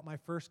 and I bought my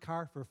first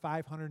car for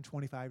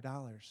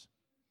 $525.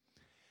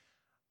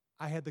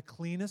 I had the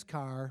cleanest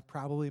car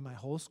probably in my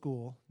whole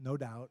school, no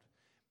doubt,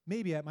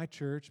 maybe at my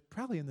church,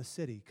 probably in the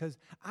city, because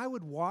I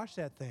would wash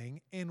that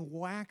thing and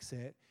wax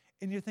it,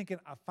 and you're thinking,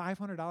 a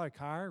 $500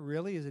 car,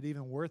 really? Is it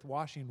even worth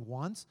washing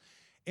once?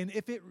 And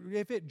if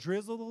it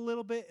drizzled a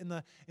little bit in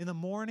the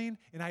morning,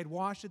 and I'd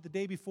washed it the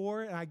day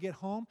before, and I get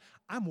home,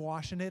 I'm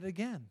washing it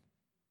again.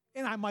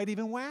 And I might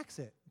even wax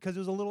it, because it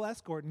was a little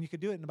Escort, and you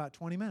could do it in about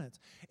 20 minutes.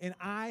 And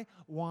I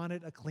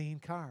wanted a clean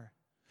car.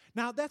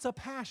 Now, that's a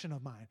passion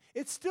of mine.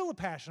 It's still a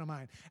passion of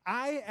mine.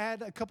 I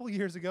had, a couple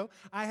years ago,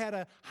 I had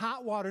a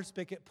hot water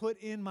spigot put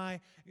in my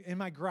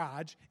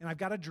garage, and I've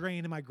got a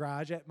drain in my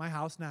garage at my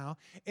house now,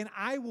 and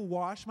I will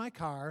wash my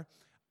car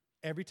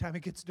every time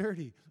it gets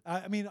dirty.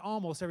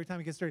 Almost every time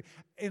it gets dirty.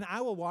 And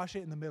I will wash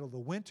it in the middle of the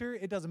winter.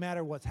 It doesn't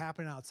matter what's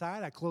happening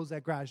outside. I close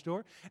that garage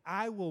door.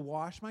 I will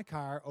wash my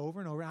car over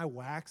and over, and I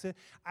wax it.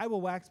 I will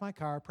wax my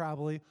car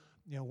probably,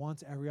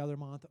 once every other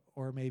month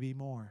or maybe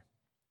more.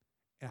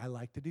 And I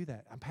like to do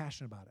that. I'm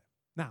passionate about it.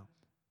 Now,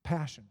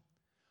 passion.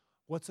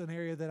 What's an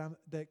area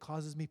that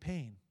causes me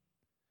pain?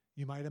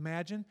 You might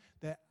imagine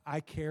that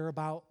I care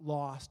about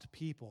lost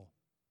people.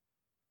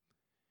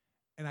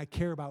 And I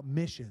care about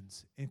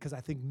missions, and because I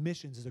think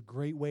missions is a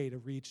great way to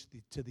reach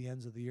to the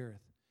ends of the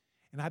earth.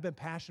 And I've been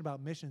passionate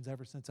about missions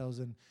ever since I was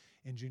in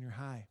junior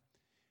high.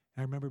 And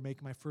I remember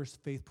making my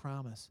first faith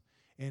promise,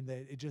 and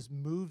it just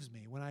moves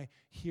me when I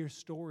hear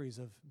stories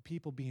of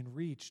people being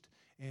reached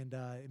and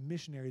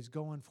missionaries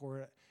going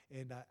for it,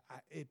 and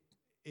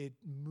it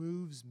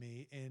moves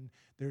me. And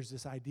there's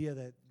this idea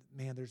that,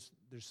 man, there's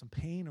some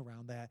pain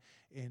around that,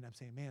 and I'm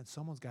saying, man,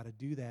 someone's got to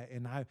do that,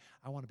 and I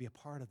want to be a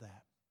part of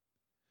that.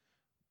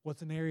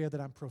 What's an area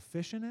that I'm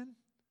proficient in?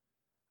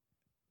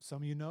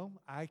 Some of you know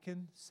I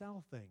can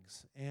sell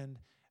things, and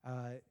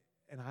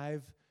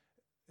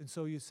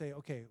so you say,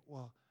 okay,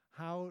 well,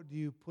 how do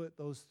you put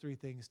those three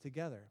things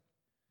together?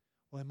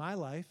 Well, in my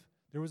life,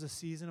 there was a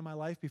season in my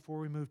life before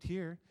we moved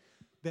here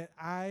that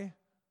I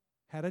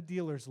had a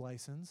dealer's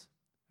license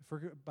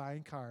for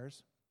buying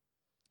cars,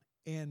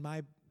 and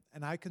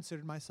I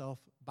considered myself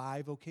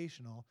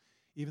bivocational,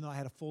 even though I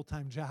had a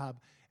full-time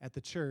job at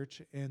the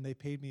church and they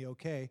paid me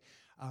okay.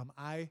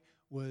 I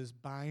was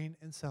buying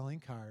and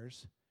selling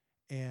cars,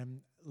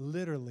 and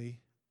literally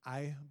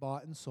I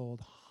bought and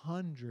sold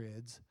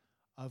hundreds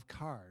of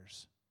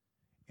cars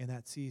in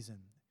that season.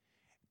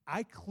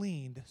 I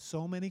cleaned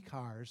so many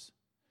cars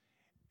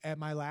at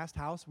my last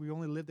house. We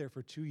only lived there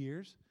for 2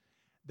 years,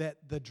 that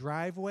the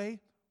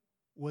driveway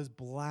was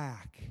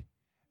black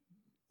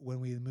when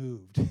we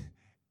moved.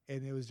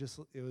 And it was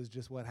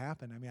just what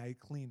happened. I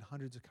cleaned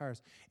hundreds of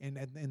cars. And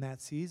in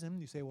that season,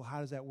 you say, well,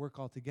 how does that work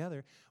all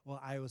together? Well,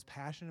 I was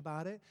passionate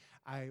about it.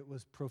 I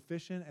was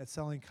proficient at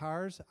selling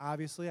cars.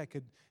 Obviously, I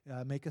could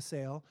make a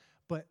sale.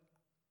 But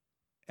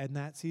in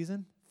that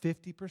season,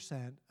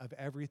 50% of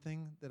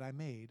everything that I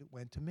made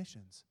went to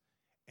missions.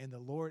 And the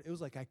Lord, it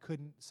was like I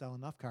couldn't sell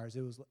enough cars.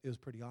 It was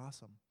pretty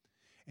awesome.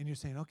 And you're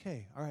saying,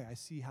 okay, all right, I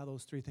see how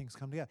those three things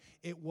come together.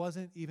 It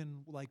wasn't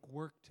even like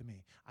work to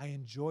me. I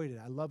enjoyed it.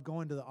 I loved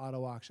going to the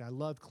auto auction. I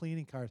loved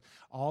cleaning cars,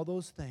 all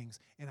those things.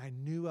 And I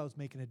knew I was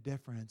making a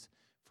difference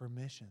for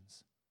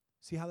missions.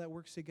 See how that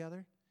works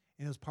together?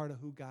 And it was part of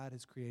who God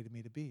has created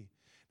me to be.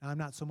 Now, I'm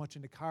not so much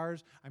into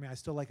cars. I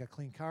still like a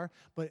clean car.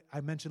 But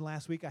I mentioned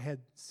last week I had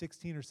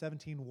 16 or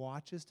 17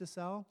 watches to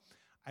sell.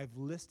 I've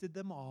listed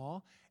them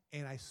all.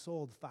 And I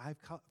sold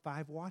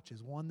five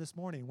watches. One this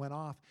morning went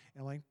off,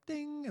 and I'm like,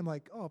 ding. I'm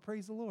like, oh,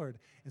 praise the Lord.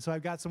 And so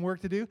I've got some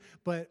work to do,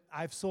 but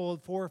I've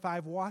sold 4 or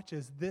 5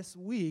 watches this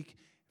week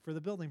for the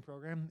building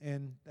program,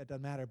 and that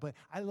doesn't matter. But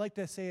I like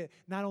to say it,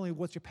 not only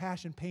what's your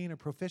passion, pain, or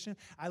proficient,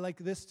 I like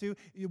this too,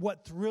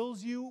 what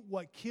thrills you,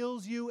 what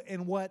kills you,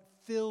 and what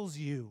fills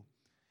you.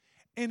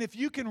 And if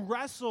you can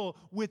wrestle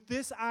with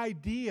this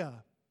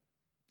idea,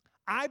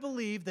 I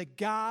believe that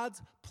God's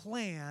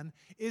plan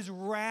is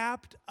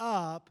wrapped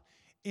up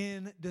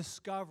in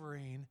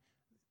discovering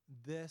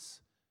this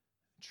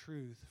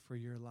truth for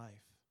your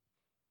life.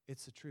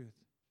 It's the truth.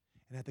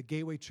 And at the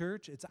Gateway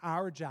Church, it's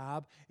our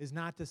job is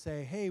not to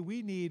say, hey,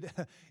 we need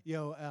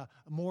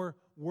more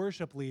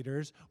worship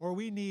leaders, or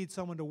we need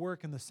someone to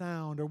work in the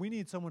sound, or we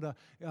need someone to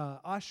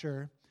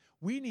usher.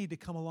 We need to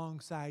come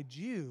alongside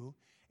you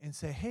and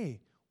say,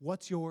 hey,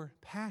 what's your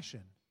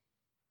passion?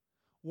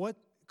 What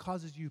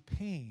causes you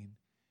pain?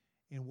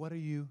 And what are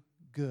you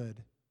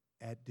good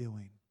at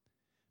doing?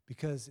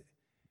 Because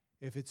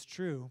if it's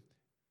true,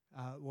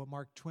 what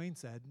Mark Twain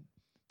said,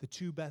 the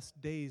two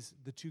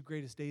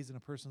greatest days in a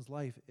person's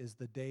life is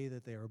the day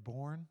that they are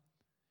born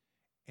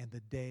and the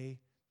day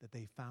that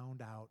they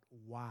found out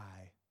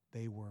why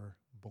they were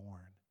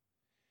born.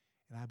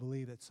 And I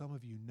believe that some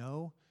of you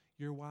know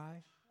your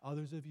why.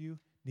 Others of you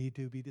need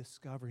to be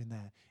discovering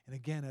that. And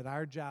again, at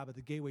our job at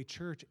the Gateway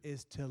Church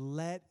is to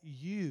let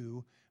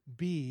you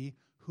be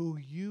who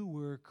you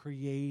were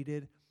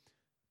created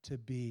to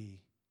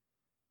be.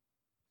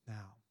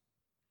 Now,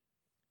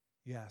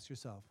 you ask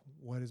yourself,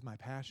 what is my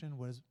passion?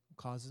 What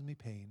causes me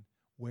pain?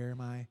 Where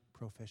am I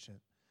proficient?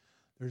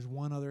 There's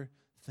one other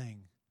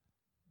thing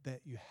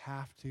that you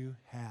have to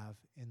have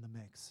in the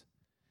mix.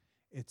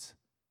 It's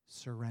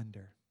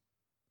surrender.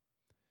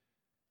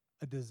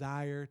 A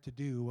desire to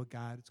do what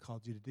God has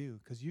called you to do.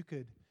 Because you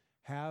could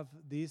have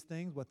these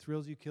things, what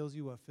thrills you, kills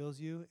you, what fills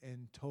you,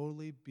 and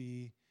totally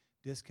be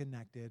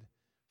disconnected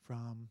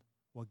from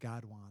what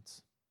God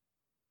wants.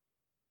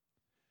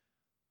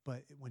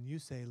 But when you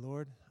say,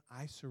 Lord,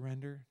 I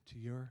surrender to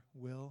your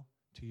will,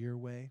 to your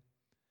way,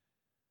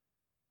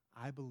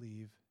 I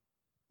believe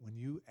when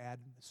you add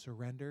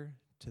surrender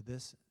to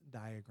this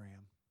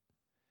diagram,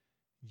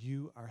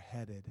 you are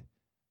headed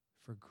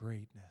for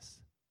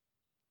greatness.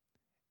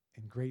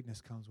 And greatness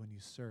comes when you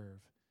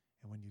serve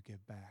and when you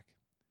give back.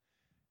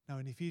 Now,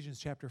 in Ephesians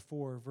chapter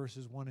 4,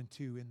 verses 1 and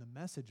 2, in the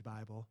Message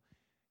Bible,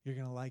 you're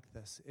going to like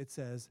this. It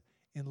says,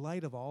 in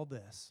light of all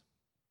this,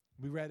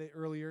 we read it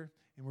earlier,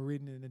 and we're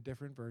reading it in a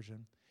different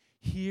version.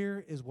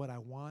 Here is what I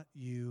want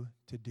you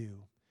to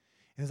do.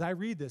 And as I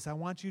read this, I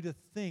want you to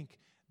think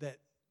that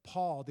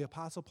Paul, the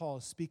Apostle Paul,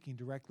 is speaking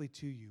directly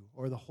to you,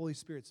 or the Holy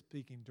Spirit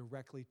speaking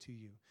directly to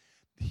you.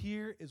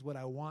 Here is what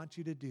I want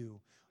you to do.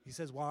 He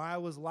says, while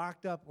I'm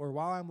locked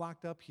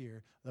up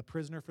here, the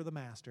prisoner for the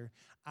master,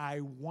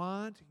 I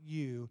want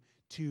you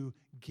to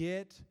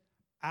get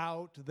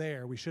out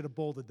there. We should have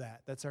bolded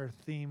that. That's our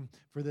theme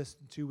for this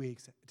 2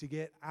 weeks, to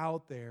get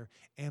out there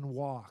and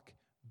walk.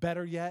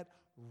 Better yet,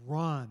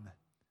 run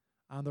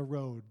on the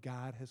road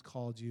God has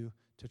called you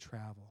to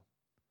travel.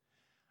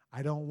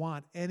 I don't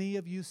want any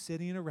of you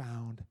sitting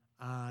around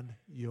on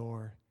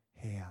your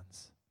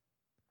hands.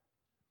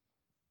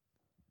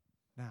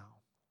 Now,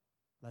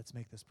 let's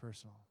make this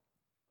personal.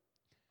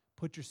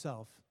 Put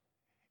yourself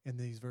in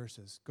these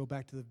verses. Go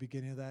back to the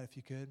beginning of that if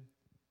you could.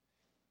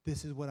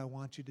 This is what I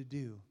want you to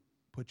do.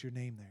 Put your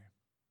name there.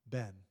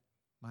 Ben,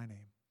 my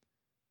name.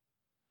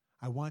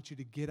 I want you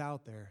to get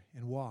out there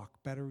and walk.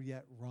 Better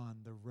yet, run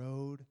the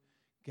road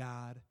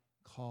God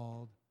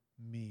called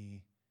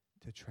me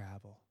to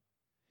travel.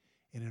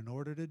 And in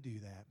order to do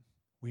that,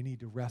 we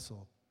need to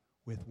wrestle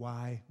with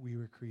why we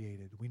were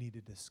created. We need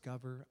to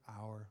discover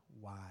our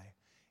why.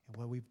 And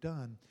what we've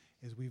done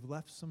is we've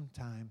left some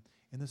time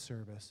in the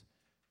service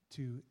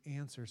to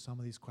answer some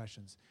of these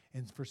questions.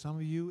 And for some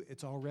of you,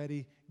 it's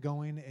already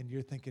going, and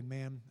you're thinking,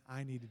 man,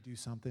 I need to do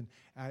something.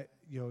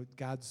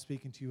 God's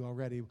speaking to you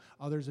already.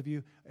 Others of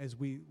you,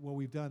 what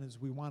we've done is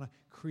we want to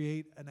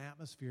create an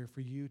atmosphere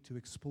for you to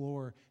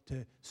explore,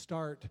 to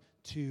start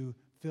to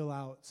fill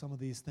out some of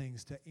these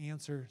things, to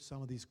answer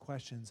some of these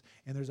questions.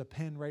 And there's a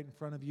pen right in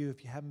front of you.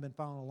 If you haven't been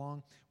following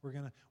along, we're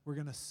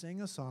gonna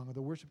sing a song, or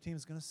the worship team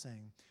is gonna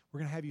sing. We're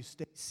gonna have you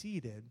stay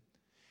seated.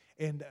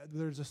 And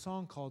there's a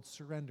song called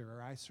Surrender,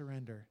 or I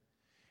Surrender.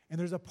 And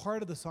there's a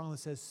part of the song that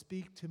says,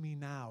 speak to me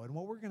now. And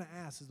what we're going to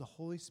ask is the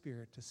Holy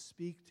Spirit to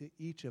speak to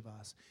each of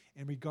us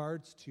in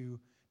regards to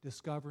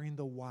discovering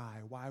the why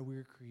we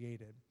were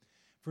created.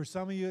 For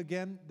some of you,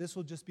 again, this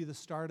will just be the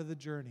start of the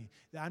journey.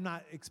 I'm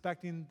not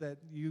expecting that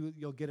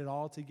you'll get it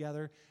all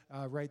together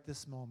right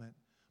this moment.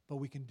 But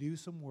we can do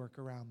some work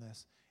around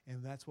this.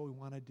 And that's what we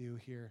want to do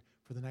here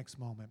for the next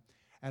moment.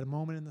 At a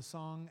moment in the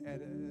song, at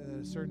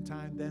a certain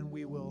time, then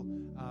we will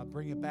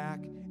bring it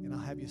back, and I'll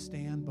have you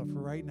stand. But for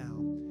right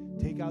now,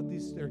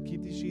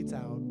 keep these sheets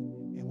out,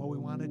 and what we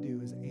want to do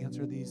is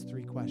answer these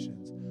 3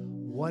 questions.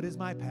 What is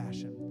my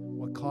passion?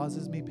 What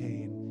causes me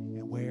pain?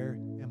 And where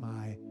am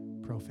I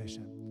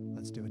proficient?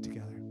 Let's do it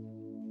together.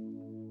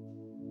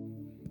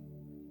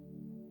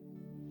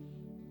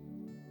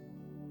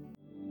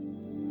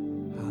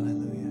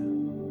 Hallelujah.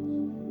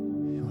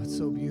 And what's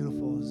so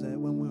beautiful is that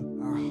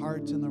when our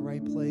heart's in the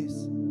right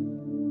place,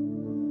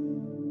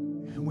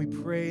 and we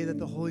pray that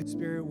the Holy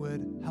Spirit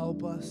would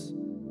help us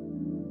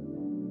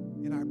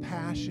in our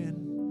passion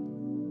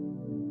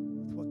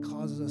with what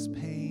causes us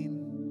pain,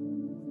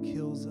 what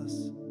kills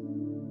us,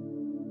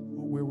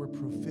 where we're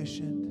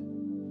proficient.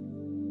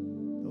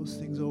 Those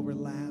things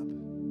overlap.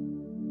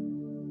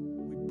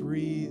 We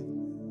breathe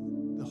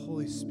the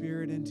Holy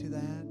Spirit into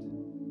that,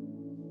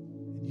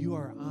 and you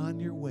are on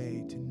your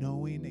way to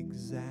knowing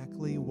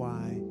exactly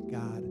why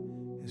God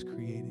has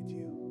created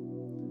you.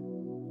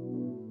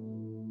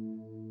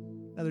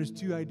 Now, there's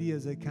 2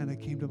 ideas that kind of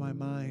came to my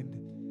mind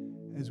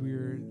as we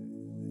were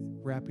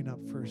wrapping up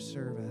first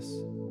service.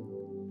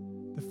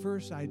 The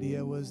first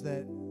idea was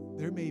that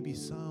there may be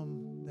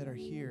some that are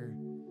here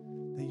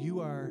that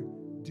you are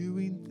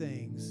doing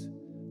things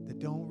that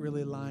don't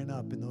really line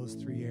up in those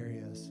 3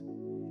 areas,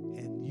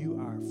 and you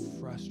are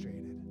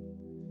frustrated.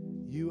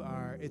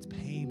 It's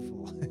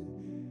painful.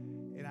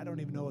 And I don't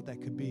even know what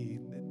that could be.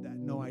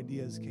 No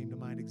ideas came to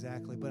mind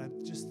exactly, but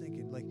I'm just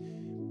thinking,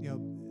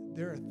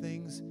 there are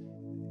things,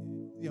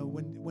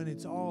 when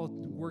it's all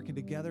working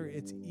together,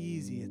 it's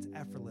easy, it's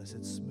effortless,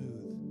 it's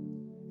smooth,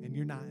 and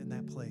you're not in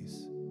that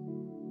place.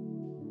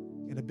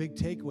 And a big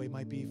takeaway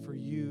might be for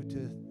you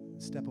to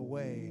step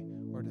away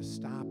or to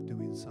stop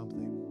doing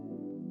something.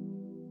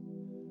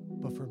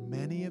 But for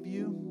many of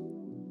you,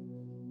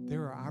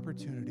 there are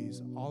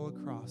opportunities all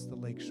across the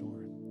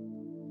lakeshore.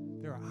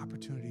 There are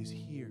opportunities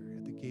here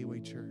at the Gateway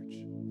Church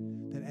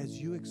that as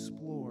you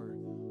explore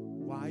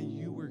why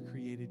you were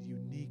created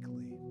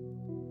uniquely,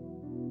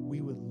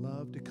 we would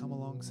love to come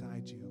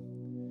alongside you.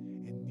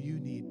 And you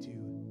need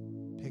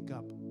to pick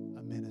up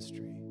a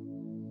ministry,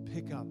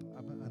 pick up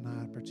an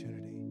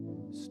opportunity,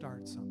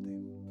 start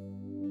something,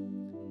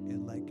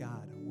 and let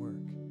God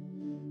work.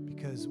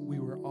 Because we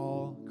were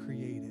all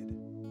created,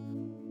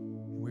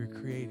 and we were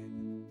created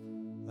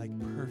like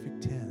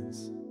perfect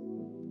tens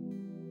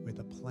with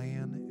a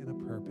plan and a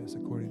purpose,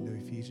 according to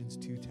Ephesians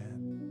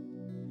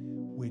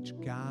 2:10, which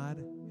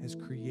God has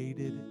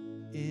created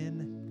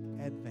in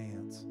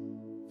advance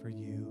for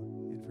you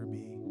and for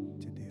me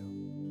to do.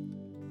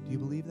 Do you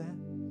believe that?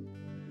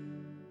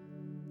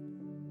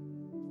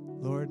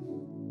 Lord,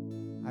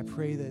 I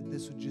pray that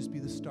this would just be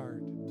the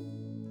start.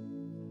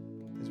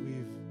 As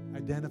we've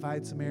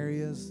identified some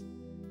areas,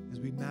 as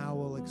we now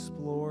will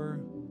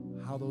explore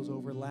how those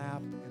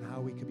overlap and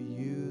how we could be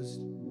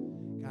used,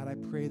 God, I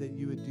pray that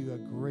you would do a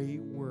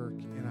great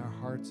work in our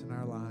hearts and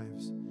our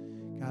lives.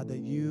 God, that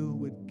you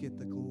would get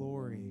the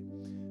glory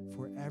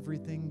for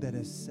everything that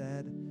is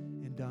said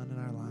and done in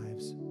our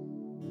lives.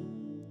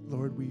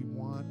 Lord, we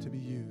want to be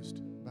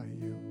used by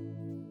you.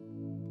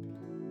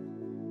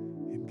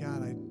 And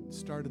God, I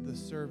started the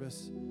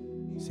service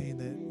saying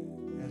that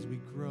as we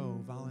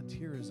grow,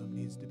 volunteerism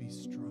needs to be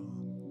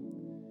strong.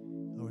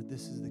 Lord,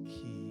 this is the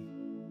key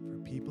for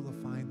people to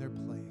find their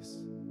place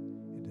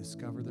and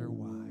discover their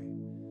why.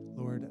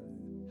 Lord,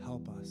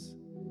 help us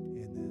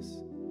in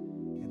this,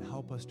 and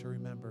help us to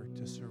remember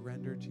to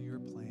surrender to your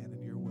plan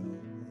and your will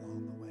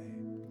along the way.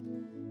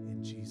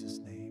 In Jesus'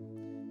 name.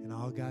 And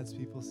all God's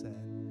people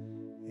said,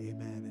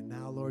 amen. And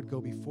now, Lord,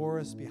 go before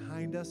us,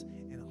 behind us,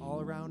 and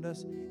all around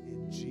us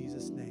in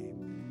Jesus'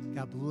 name.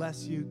 God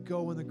bless you.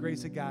 Go in the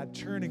grace of God.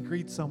 Turn and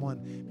greet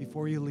someone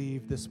before you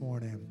leave this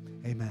morning.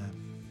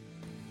 Amen.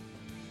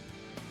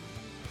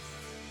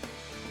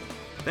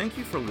 Thank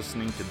you for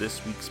listening to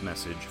this week's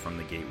message from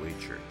the Gateway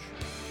Church.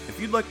 If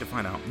you'd like to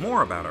find out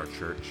more about our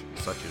church,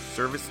 such as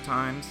service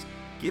times,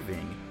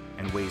 giving,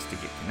 and ways to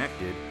get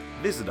connected,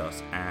 visit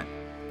us at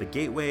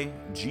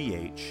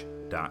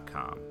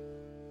thegatewaygh.com.